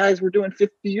stuff that guys were doing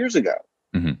 50 years ago.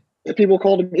 Mm-hmm. That people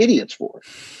called them idiots for.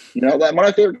 One of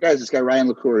my favorite guys, this guy Ryan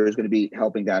LaCour, is going to be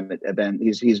helping down at Ben.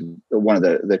 He's one of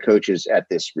the coaches at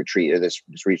this retreat, or this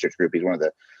research group. He's one of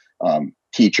the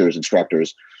teachers,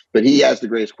 instructors. But he has the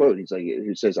greatest quote. He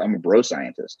says, "I'm a bro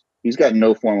scientist." He's got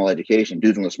no formal education.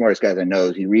 Dude's one of the smartest guys I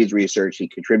know. He reads research. He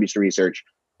contributes to research.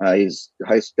 He's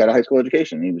got a high school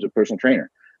education. He was a personal trainer.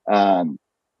 And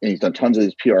he's done tons of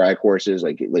these PRI courses,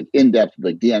 like in-depth,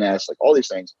 like DNS, like all these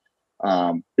things.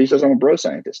 But he says, "I'm a bro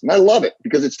scientist." And I love it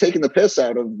because it's taking the piss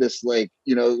out of this,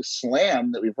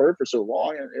 slam that we've heard for so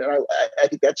long. And I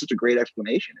think that's such a great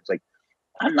explanation. It's like,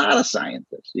 I'm not a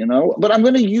scientist, but I'm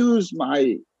going to use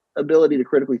my ability to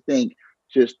critically think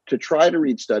just to try to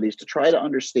read studies, to try to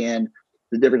understand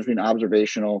the difference between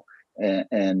observational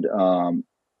and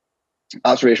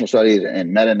observational studies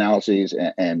and meta-analyses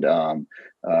and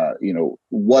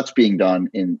what's being done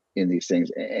in these things,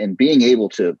 and being able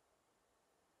to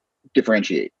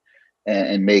differentiate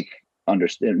and make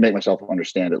myself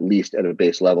understand, at least at a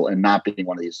base level, and not being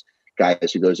one of these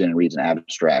guys who goes in and reads an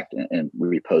abstract and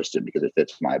reposts it because it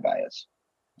fits my bias.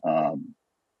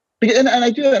 And I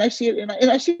do, and I see it, and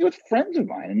I see it with friends of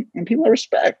mine and people I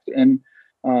respect. And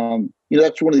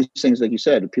that's one of these things, like you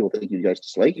said, people think you guys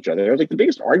dislike each other. I was like, the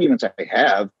biggest arguments I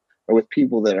have are with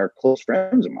people that are close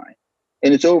friends of mine,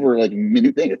 and it's over like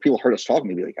minute thing. If people heard us talking,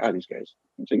 they'd be like, these guys.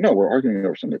 It's like, no, we're arguing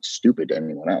over something that's stupid to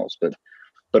anyone else, but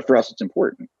for us, it's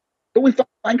important. But we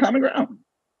find common ground.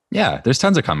 Yeah, there's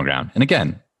tons of common ground, and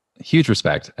again, huge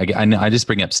respect. I just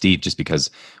bring up Steve just because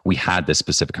we had this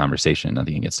specific conversation. I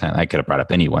think it gets time. I could have brought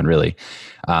up anyone really.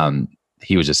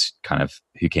 He was just kind of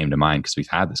who came to mind because we've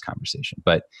had this conversation.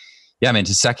 But yeah, man,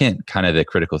 to second kind of the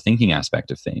critical thinking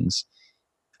aspect of things,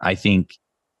 I think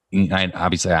I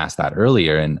obviously asked that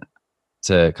earlier, and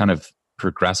to kind of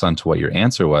progress onto what your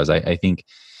answer was, I think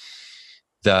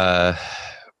the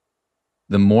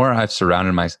more I've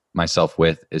surrounded myself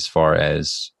with as far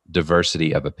as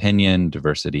diversity of opinion,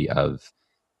 diversity of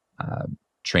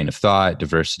train of thought,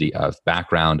 diversity of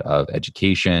background, of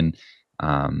education,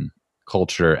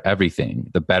 culture, everything,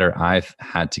 the better I've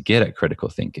had to get at critical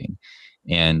thinking.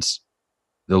 And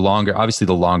the longer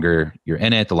you're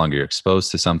in it, the longer you're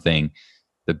exposed to something,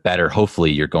 the better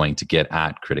hopefully you're going to get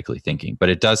at critically thinking. But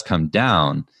it does come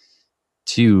down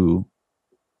to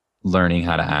learning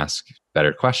how to ask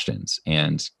better questions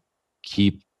and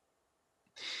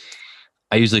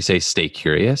I usually say stay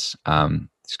curious,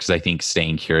 because I think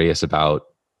staying curious about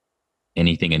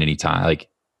anything at any time, like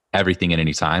everything at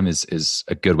any time, is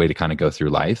a good way to kind of go through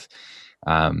life.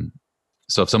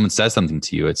 So if someone says something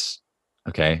to you, it's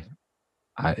okay.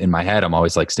 In my head, I'm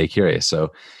always like, stay curious. So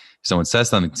if someone says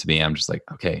something to me, I'm just like,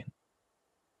 okay,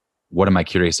 what am I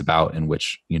curious about? And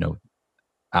which,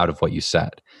 out of what you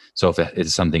said. So if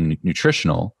it's something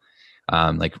nutritional,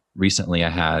 like recently I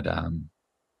had, I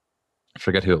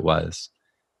forget who it was,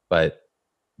 but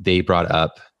they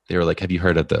were like, have you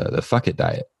heard of the Fuck It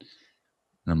diet?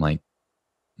 And I'm like,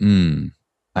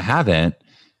 I haven't.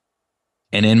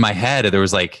 And in my head, there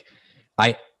was like,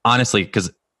 I honestly,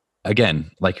 because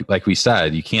again, like we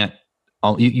said, you can't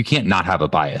not have a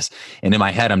bias. And in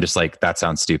my head, I'm just like, that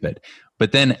sounds stupid.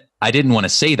 But then I didn't want to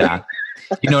say that,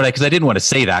 because I didn't want to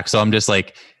say that. So I'm just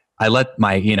like, I let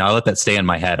that stay in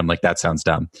my head. I'm like, that sounds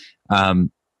dumb.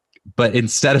 But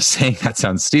instead of saying that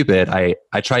sounds stupid,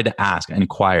 I tried to ask and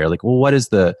inquire, like, well, what's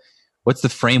the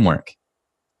framework?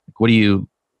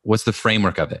 What's the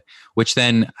framework of it? Which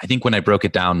then I think when I broke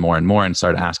it down more and more and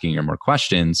started asking more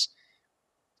questions,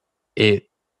 it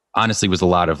honestly was a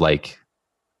lot of like,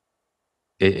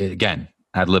 again,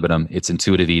 ad libitum. It's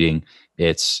intuitive eating.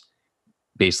 It's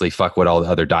basically fuck what all the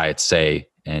other diets say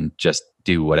and just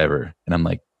do whatever. And I'm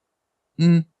like,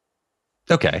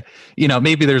 okay.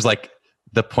 Maybe there's like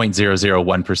the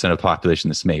 0.001% of the population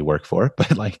this may work for,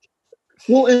 but like.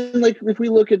 Well, and like if we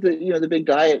look at the big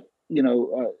diet,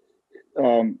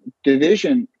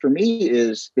 division for me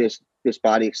is this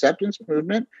body acceptance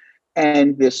movement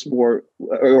and this more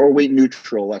or weight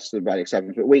neutral, less than body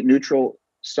acceptance, but weight neutral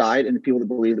side and the people that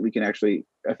believe that we can actually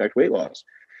affect weight loss.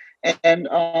 And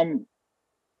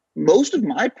most of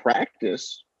my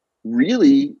practice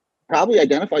really probably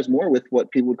identifies more with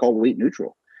what people would call weight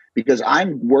neutral, because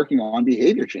I'm working on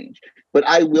behavior change, but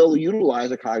I will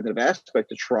utilize a cognitive aspect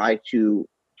to try to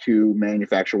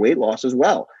manufacture weight loss as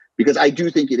well, because I do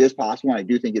think it is possible. And I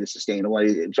do think it is sustainable.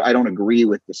 So I don't agree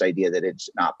with this idea that it's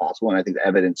not possible. And I think the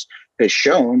evidence has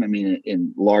shown, I mean,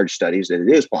 in large studies, that it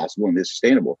is possible and it is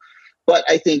sustainable. But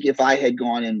I think if I had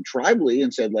gone in tribally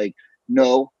and said, like,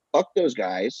 no, fuck those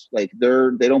guys, like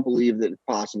they don't believe that it's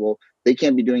possible, they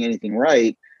can't be doing anything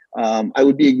right, I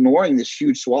would be ignoring this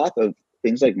huge swath of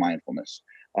things like mindfulness,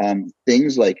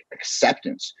 things like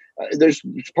acceptance. There's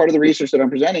part of the research that I'm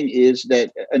presenting is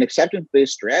that an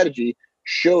acceptance-based strategy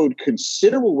showed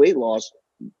considerable weight loss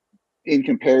in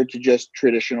compared to just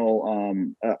traditional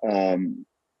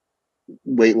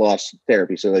weight loss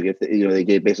therapy. So like if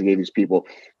they basically gave these people,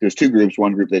 there's two groups.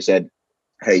 One group, they said,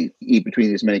 hey, eat between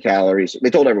these many calories. They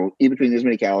told everyone, eat between these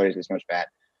many calories, this much fat.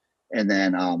 And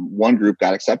then one group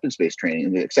got acceptance-based training,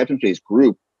 and the acceptance-based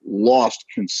group lost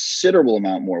considerable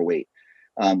amount more weight,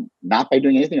 not by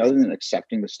doing anything other than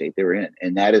accepting the state they were in.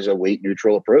 And that is a weight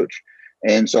neutral approach.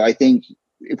 And so I think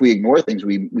if we ignore things,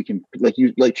 we can, like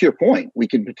to your point, we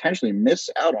can potentially miss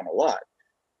out on a lot.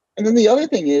 And then the other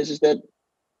thing is that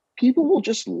people will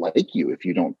just like you if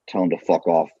you don't tell them to fuck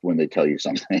off when they tell you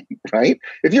something, right?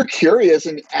 If you're curious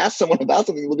and ask someone about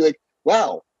something, they'll be like,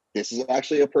 wow, this is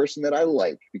actually a person that I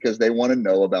like because they want to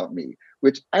know about me,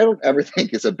 which I don't ever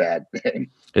think is a bad thing.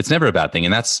 It's never a bad thing.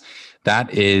 And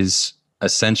that is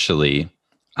essentially,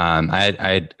 I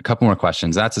had a couple more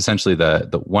questions. That's essentially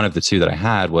the one of the two that I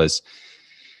had was,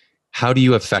 how do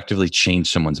you effectively change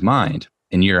someone's mind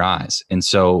in your eyes? And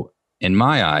so in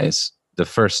my eyes, the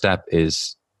first step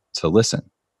is to listen.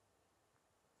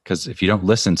 Because if you don't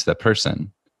listen to the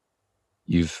person,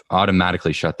 you've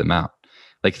automatically shut them out.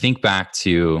 Like think back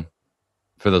to,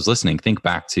 for those listening, think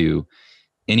back to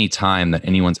any time that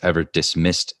anyone's ever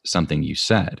dismissed something you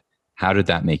said. How did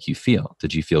that make you feel?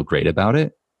 Did you feel great about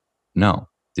it? No.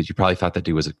 Did you probably thought that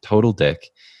dude was a total dick,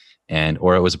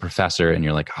 or it was a professor and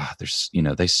you're like,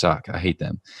 they suck. I hate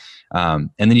them.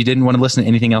 And then you didn't want to listen to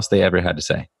anything else they ever had to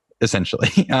say, essentially.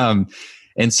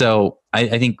 And so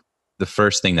I think the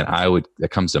first thing that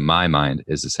comes to my mind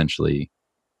is essentially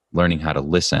learning how to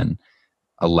listen,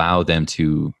 allow them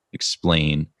to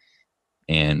explain,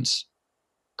 and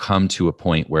come to a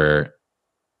point where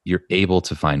you're able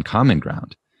to find common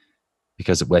ground.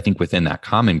 Because I think within that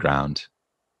common ground,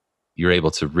 you're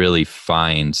able to really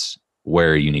find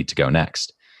where you need to go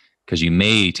next. Because you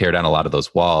may tear down a lot of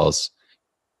those walls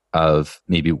of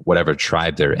maybe whatever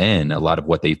tribe they're in, a lot of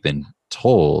what they've been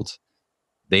told,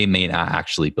 they may not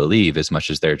actually believe as much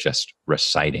as they're just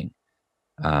reciting.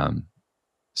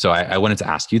 So I wanted to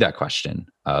ask you that question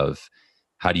of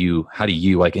how do you,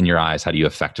 like in your eyes, how do you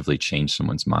effectively change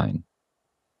someone's mind?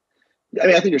 I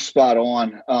mean, I think you're spot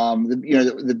on.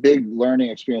 The big learning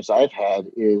experience I've had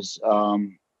is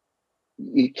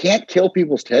you can't kill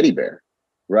people's teddy bear,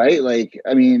 right? Like,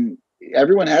 I mean,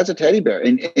 everyone has a teddy bear,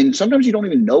 and sometimes you don't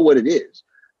even know what it is,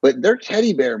 but their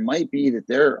teddy bear might be that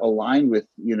they're aligned with,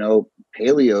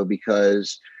 paleo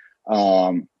because,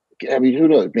 I mean, who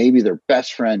knows? Maybe their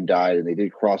best friend died and they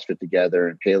did CrossFit together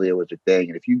and paleo was a thing.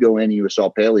 And if you go in and you saw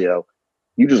paleo,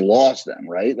 you just lost them,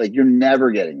 right? Like you're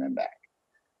never getting them back.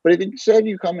 But if instead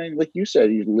you come in, like you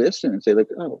said, you listen and say like,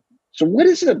 oh, so what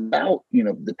is it about,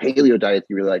 the paleo diet that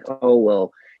you really like? Oh,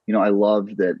 well, I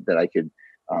loved that I could,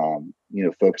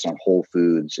 focus on whole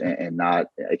foods and not,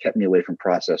 it kept me away from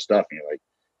processed stuff. And you're like,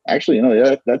 actually,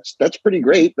 yeah, that's pretty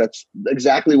great. That's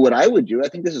exactly what I would do. I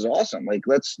think this is awesome. Like,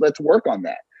 let's work on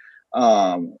that.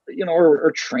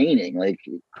 Or training. Like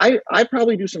I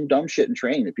probably do some dumb shit in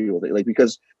training that people think, like,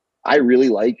 because I really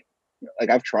like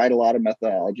I've tried a lot of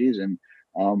methodologies and,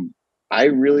 I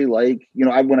really like,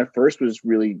 when I first was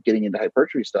really getting into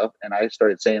hypertrophy stuff and I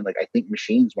started saying like, I think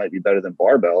machines might be better than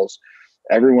barbells.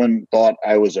 Everyone thought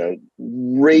I was a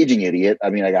raging idiot. I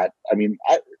mean,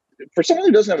 for someone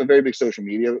who doesn't have a very big social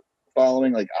media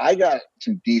following, like I got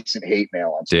some decent hate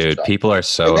mail on dude stuff. People are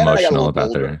so emotional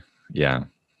about their yeah,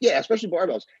 especially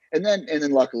barbells. And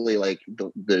then luckily, like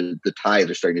the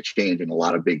tides are starting to change, and a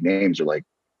lot of big names are like,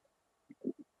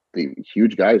 the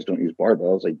huge guys don't use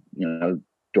barbells. Like,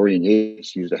 Dorian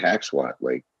Yates used a hack squat.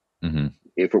 Like,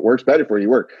 if it works better for you,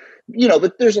 work.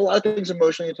 But there's a lot of things people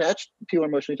are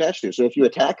emotionally attached to. So if you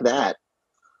attack that,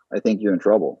 I think you're in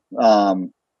trouble.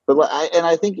 But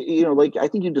I think, I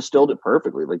think you distilled it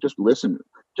perfectly. Like, just listen.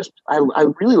 I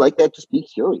really like that. Just be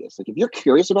curious. Like, if you're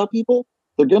curious about people,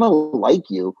 they're going to like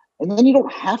you. And then you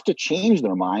don't have to change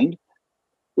their mind.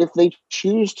 if they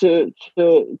choose to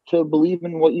believe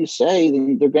in what you say,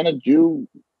 then they're going to do,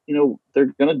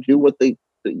 they're going to do what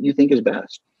you think is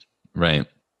best. Right.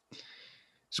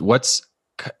 So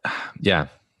yeah.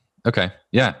 Okay.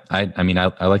 Yeah. I mean,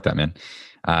 I like that, man.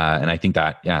 And I think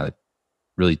that, yeah, that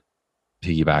really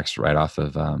piggybacks right off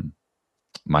of,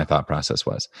 my thought process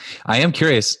was. I am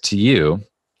curious to you,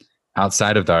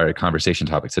 outside of our conversation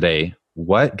topic today,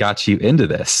 what got you into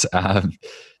this?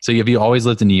 So have you always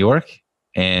lived in New York?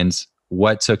 And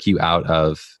what took you out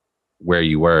of where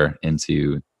you were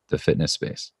into the fitness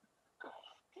space?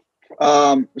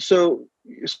 I'll run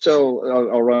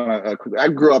a quick. I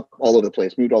grew up all over the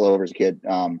place, moved all over as a kid.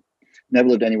 Never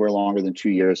lived anywhere longer than 2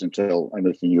 years until I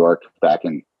moved to New York back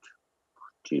in,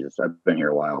 Jesus, I've been here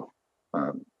a while,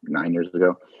 9 years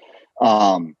ago.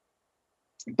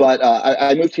 But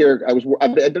I moved here.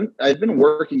 I've been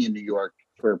working in New York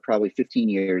for probably 15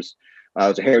 years. I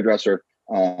was a hairdresser.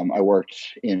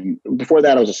 Before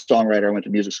that, I was a songwriter. I went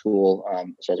to music school.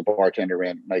 So I was a bartender,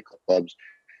 ran nightclubs.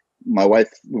 My wife,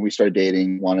 when we started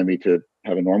dating, wanted me to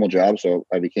have a normal job. So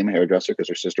I became a hairdresser because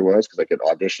her sister was, because I could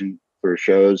audition for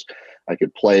shows. I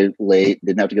could play late,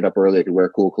 didn't have to get up early. I could wear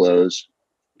cool clothes.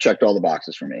 Checked all the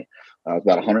boxes for me. I was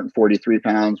about 143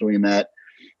 pounds when we met.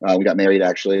 We got married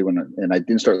actually and I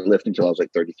didn't start lifting until I was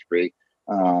like 33.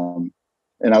 And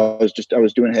I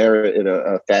was doing hair at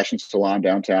a fashion salon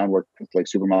downtown, worked with like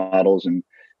supermodels, and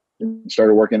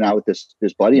started working out with this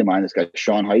buddy of mine, this guy,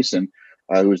 Sean Heisen,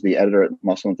 who was the editor at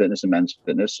Muscle and Fitness and Men's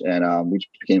Fitness. And we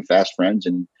just became fast friends,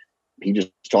 and he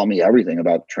just taught me everything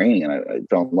about training. And I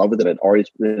fell in love with it. I'd always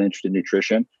been interested in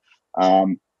nutrition.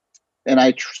 And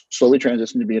I slowly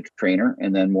transitioned to be a trainer,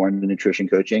 and then more into nutrition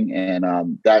coaching. And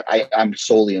I'm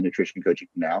solely a nutrition coaching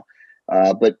now.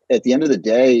 But at the end of the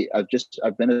day, I've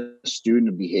been a student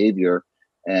of behavior,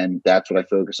 and that's what I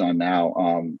focus on now.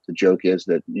 The joke is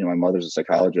that, my mother's a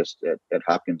psychologist at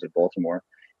Hopkins in Baltimore,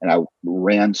 and I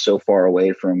ran so far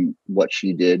away from what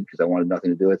she did because I wanted nothing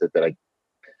to do with it that I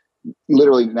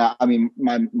literally now, I mean,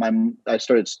 I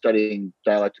started studying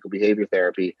dialectical behavior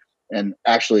therapy, and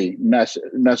actually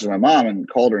messaged my mom and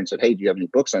called her and said, "Hey, do you have any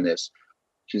books on this?"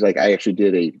 She's like, "I actually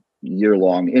did a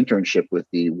year-long internship with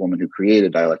the woman who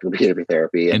created dialectical behavior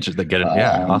therapy." And, interesting.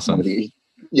 Yeah. Awesome.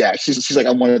 She's like,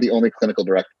 "I'm one of the only clinical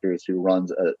directors who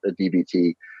runs a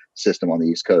DBT system on the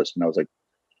East Coast." And I was like,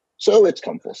 so it's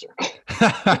come full circle.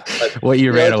 What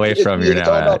you ran away from, you're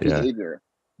now all about at. Yeah. Behavior.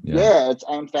 Yeah.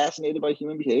 I'm fascinated by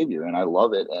human behavior, and I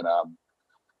love it. And I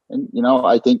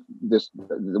think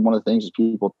one of the things is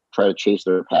people try to chase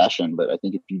their passion, but I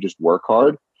think if you just work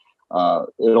hard,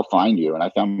 it'll find you. And I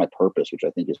found my purpose, which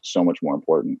I think is so much more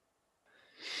important.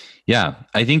 Yeah.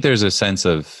 I think there's a sense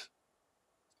of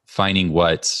finding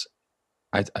what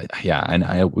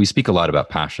we speak a lot about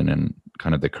passion and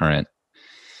kind of the current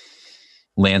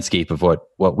landscape of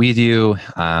what we do,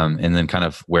 and then kind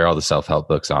of where all the self-help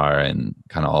books are and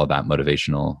kind of all of that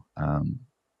motivational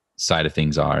side of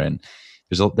things are. And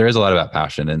there is a lot about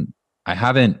passion, and I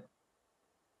don't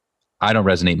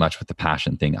resonate much with the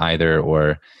passion thing either,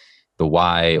 or the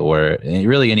why, or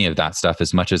really any of that stuff,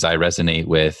 as much as I resonate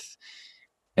with,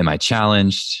 am I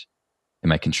challenged?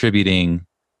 Am I contributing?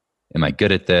 Am I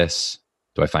good at this?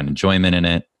 Do I find enjoyment in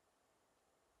it?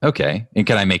 Okay. And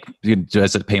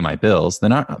does it pay my bills?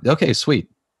 Then, okay, sweet.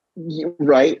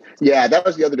 Right. Yeah. That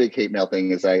was the other big hate mail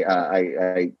thing is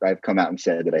I've come out and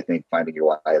said that I think finding your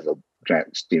why is a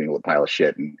giant steaming pile of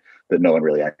shit, and that no one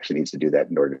really actually needs to do that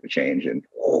in order to change. And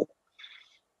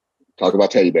talk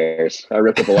about teddy bears. I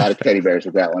ripped up a lot of teddy bears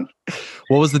with that one.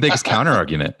 What was the biggest counter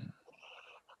argument?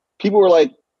 People were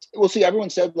like, well, see, everyone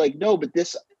said like, no, but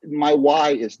my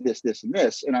why is this, this, and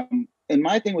this. And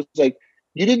my thing was like,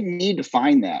 you didn't need to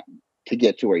find that to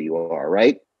get to where you are,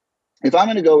 right? If I'm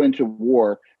going to go into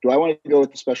war, do I want to go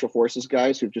with the special forces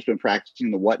guys who've just been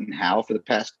practicing the what and how for the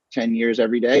past 10 years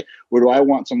every day? Or do I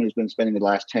want someone who's been spending the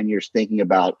last 10 years thinking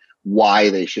about why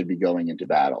they should be going into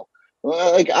battle?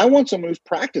 Like, I want someone who's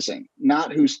practicing,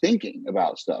 not who's thinking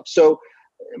about stuff. So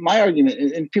my argument,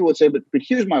 and people would say, but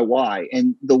here's my why.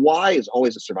 And the why is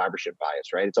always a survivorship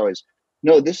bias, right? It's always,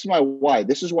 no, this is my why.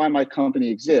 This is why my company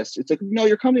exists. It's like, no,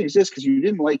 your company exists because you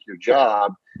didn't like your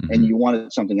job and you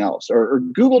wanted something else. Or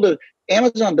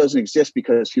Amazon doesn't exist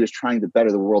because he was trying to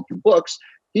better the world through books.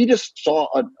 He just saw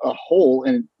a hole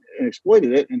and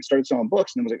exploited it and started selling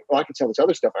books. And then was like, oh, I can sell this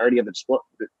other stuff. I already have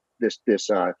this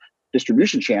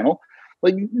distribution channel.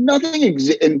 Like nothing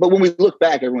exists. But when we look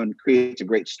back, everyone creates a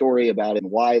great story about it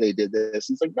and why they did this.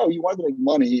 And it's like, no, you wanted to make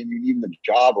money and you needed a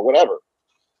job or whatever.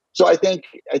 So I think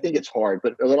it's hard,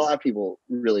 but a lot of people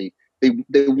really,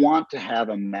 they want to have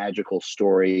a magical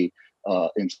story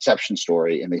inception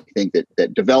story, and they think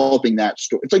that developing that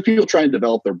story, it's like people trying to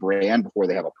develop their brand before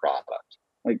they have a product.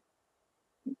 Like,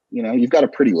 you've got a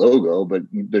pretty logo, but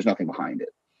there's nothing behind it.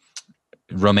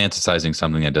 Romanticizing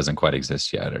something that doesn't quite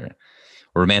exist yet, or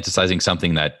romanticizing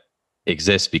something that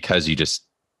exists because you just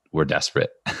were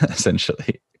desperate,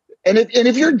 essentially. And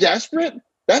if you're desperate,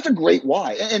 that's a great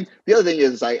why. And the other thing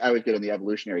is, I always get on the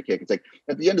evolutionary kick. It's like,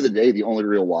 at the end of the day, the only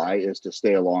real why is to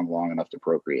stay along long enough to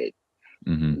procreate.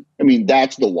 Mm-hmm. I mean,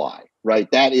 that's the why, right?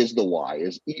 That is the why,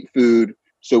 is eat food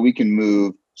so we can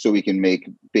move, so we can make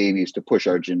babies to push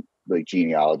our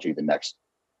genealogy the next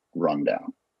rung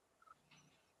down.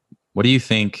 What do you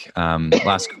think?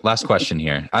 Last question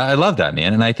here. I love that,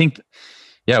 man. And I think,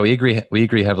 yeah, we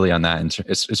agree heavily on that. And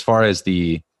as far as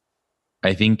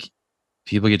I think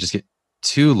people just get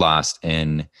too lost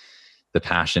in the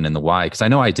passion and the why. Cause I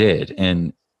know I did.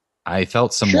 And I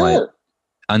felt somewhat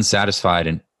unsatisfied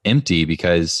and empty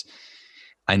because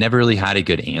I never really had a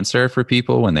good answer for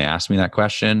people when they asked me that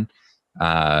question.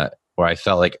 Or I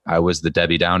felt like I was the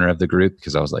Debbie Downer of the group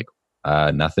because I was like,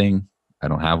 nothing, I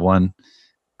don't have one.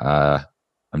 I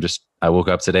woke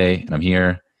up today and I'm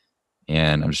here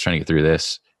and I'm just trying to get through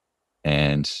this.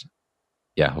 And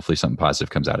yeah, hopefully something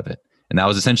positive comes out of it. And that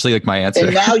was essentially like my answer.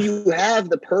 And now you have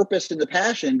the purpose and the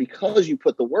passion because you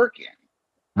put the work in.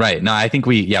 Right. No, I think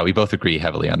we both agree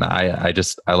heavily on that.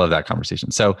 I love that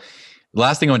conversation. So the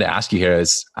last thing I wanted to ask you here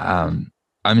is, I'm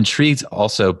intrigued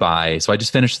also so I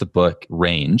just finished the book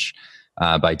Range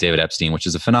by David Epstein, which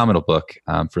is a phenomenal book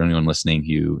for anyone listening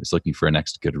who is looking for a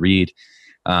next good read.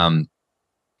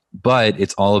 But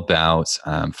it's all about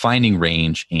finding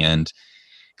range and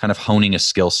kind of honing a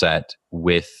skill set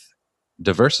with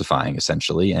diversifying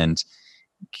essentially and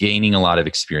gaining a lot of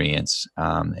experience.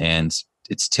 And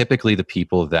it's typically the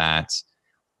people that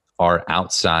are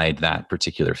outside that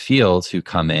particular field who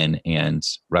come in and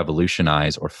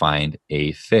revolutionize or find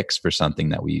a fix for something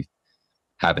that we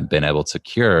haven't been able to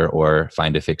cure or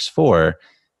find a fix for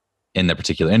in the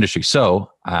particular industry. So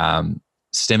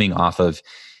stemming off of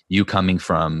you coming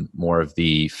from more of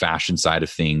the fashion side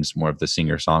of things, more of the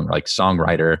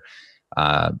songwriter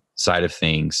side of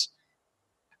things,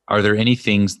 are there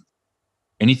anything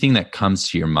that comes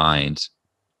to your mind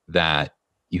that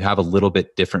you have a little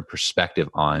bit different perspective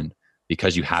on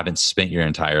because you haven't spent your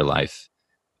entire life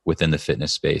within the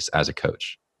fitness space as a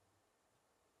coach?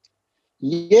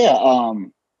 Yeah.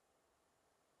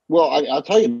 Well, I'll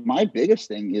tell you, my biggest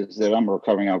thing is that I'm a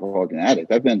recovering alcoholic and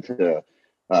addict. I've been to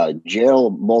jail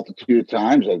a multitude of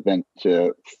times. I've been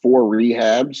to 4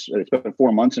 rehabs. I spent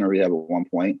 4 months in a rehab at one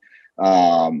point.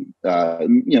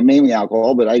 Mainly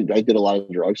alcohol, but I did a lot of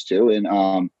drugs too. And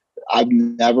I've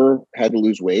never had to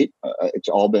lose weight. It's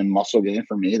all been muscle gain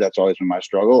for me. That's always been my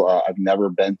struggle. I've never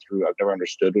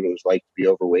understood what it was like to be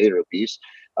overweight or obese.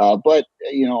 But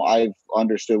I've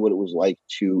understood what it was like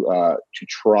to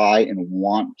try and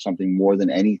want something more than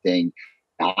anything,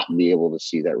 not be able to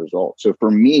see that result. So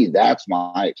for me, that's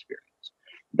my experience.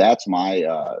 That's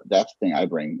the thing I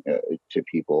bring to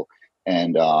people.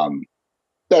 And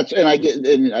I get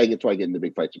into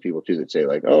big fights with people too that say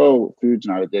like, oh, food's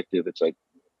not addictive. It's like,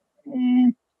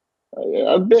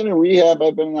 I've been in rehab.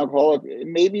 I've been an alcoholic.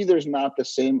 Maybe there's not the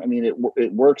same. I mean,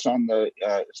 it works on it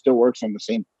still works on the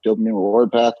same dopamine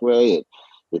reward pathway.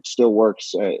 It still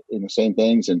works in the same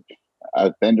things. And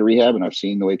I've been to rehab and I've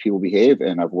seen the way people behave.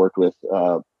 And I've worked with,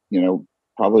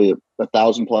 probably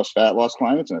 1,000+ fat loss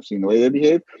clients, and I've seen the way they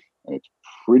behave, and it's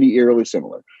pretty eerily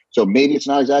similar. So maybe it's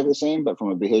not exactly the same, but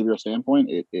from a behavioral standpoint,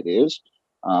 it is.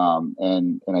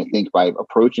 And I think by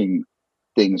approaching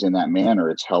things in that manner,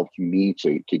 it's helped me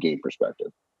to gain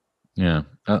perspective. Yeah.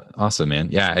 Awesome, man.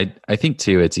 Yeah. I think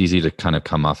too, it's easy to kind of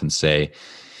come off and say,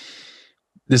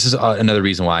 this is another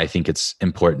reason why I think it's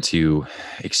important to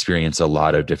experience a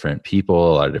lot of different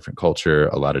people, a lot of different culture,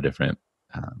 a lot of different,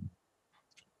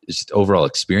 just overall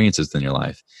experiences in your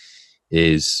life.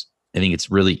 Is I think it's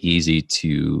really easy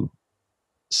to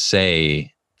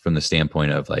say from the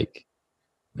standpoint of like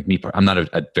me, I'm not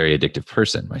a very addictive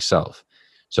person myself.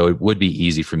 So it would be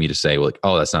easy for me to say, well, like,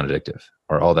 oh, that's not addictive,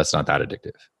 or oh, that's not that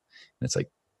addictive. And it's like,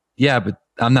 yeah, but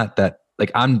I'm not that,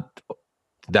 like, I'm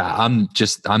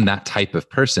that type of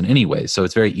person anyway. So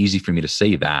it's very easy for me to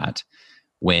say that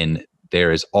when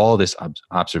there is all this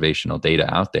observational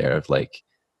data out there of like,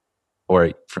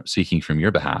 or speaking from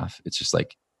your behalf, it's just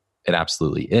like, it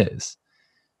absolutely is.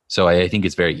 So I think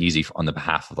it's very easy on the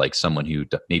behalf of like someone who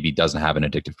maybe doesn't have an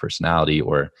addictive personality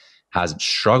or hasn't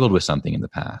struggled with something in the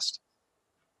past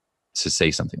to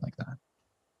say something like that.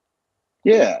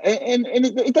 Yeah. And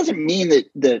it doesn't mean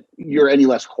that you're any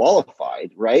less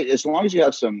qualified, right? As long as you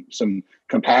have some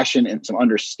compassion and some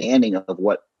understanding of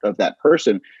what of that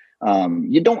person.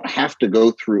 You don't have to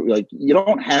go through, like, you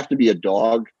don't have to be a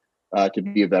dog to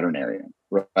be a veterinarian,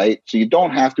 right? So you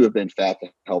don't have to have been fat to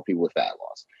help people with fat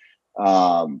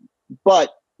loss. But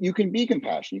you can be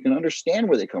compassionate. You can understand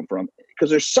where they come from, because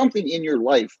there's something in your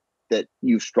life that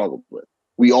you've struggled with.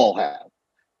 We all have.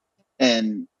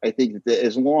 And I think that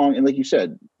as long, and like you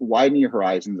said, widen your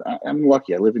horizons. I'm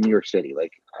lucky. I live in New York City.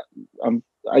 Like,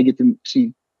 I get to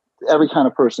see every kind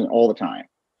of person all the time.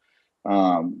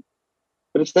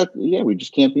 But it's that, we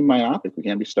just can't be myopic. We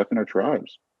can't be stuck in our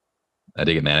tribes. I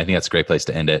dig it, man. I think that's a great place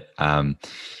to end it. I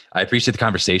appreciate the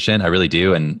conversation. I really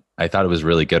do. And I thought it was a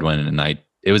really good one. And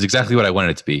it was exactly what I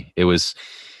wanted it to be. It was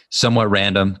somewhat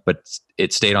random, but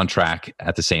it stayed on track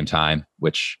at the same time,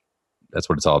 which that's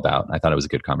what it's all about. I thought it was a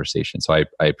good conversation. So I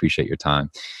appreciate your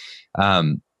time.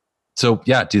 So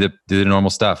yeah, do the normal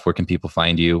stuff. Where can people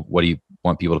find you? What do you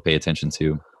want people to pay attention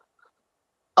to?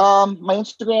 My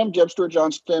Instagram, Jeb Stuart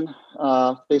Johnston,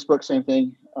 Facebook, same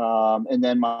thing. And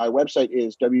then my website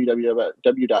is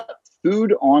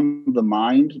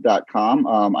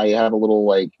www.foodonthemind.com. I have a little,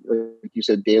 like you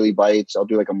said, daily bites. I'll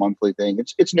do like a monthly thing.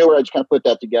 It's newer. I just kind of put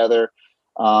that together.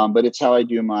 But it's how I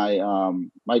do my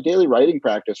my daily writing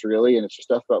practice, really. And it's just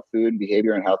stuff about food and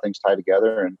behavior and how things tie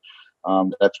together. And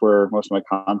that's where most of my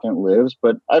content lives.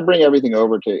 But I bring everything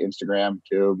over to Instagram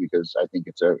too, because I think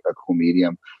it's a cool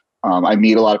medium. I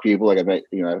meet a lot of people. Like I've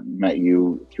met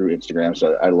you through Instagram,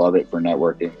 so I love it for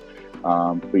networking.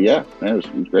 But yeah, man,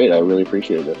 it was great. I really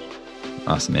appreciated it.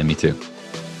 Awesome, man. Me too.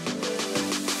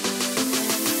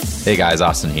 Hey guys,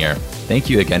 Austin here. Thank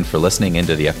you again for listening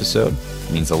into the episode.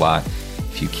 It means a lot.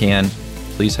 If you can,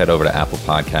 please head over to Apple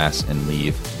Podcasts and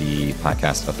leave the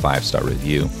podcast a 5-star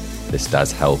review. This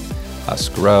does help us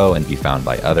grow and be found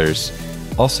by others.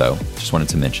 Also, just wanted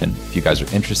to mention, if you guys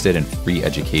are interested in free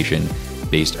education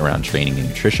based around training and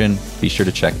nutrition, be sure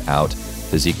to check out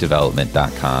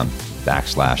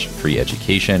physiquedevelopment.com/free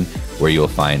education, where you will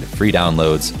find free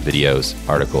downloads, videos,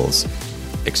 articles,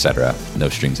 etc. No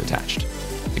strings attached.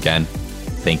 Again,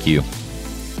 thank you.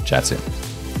 Chat soon.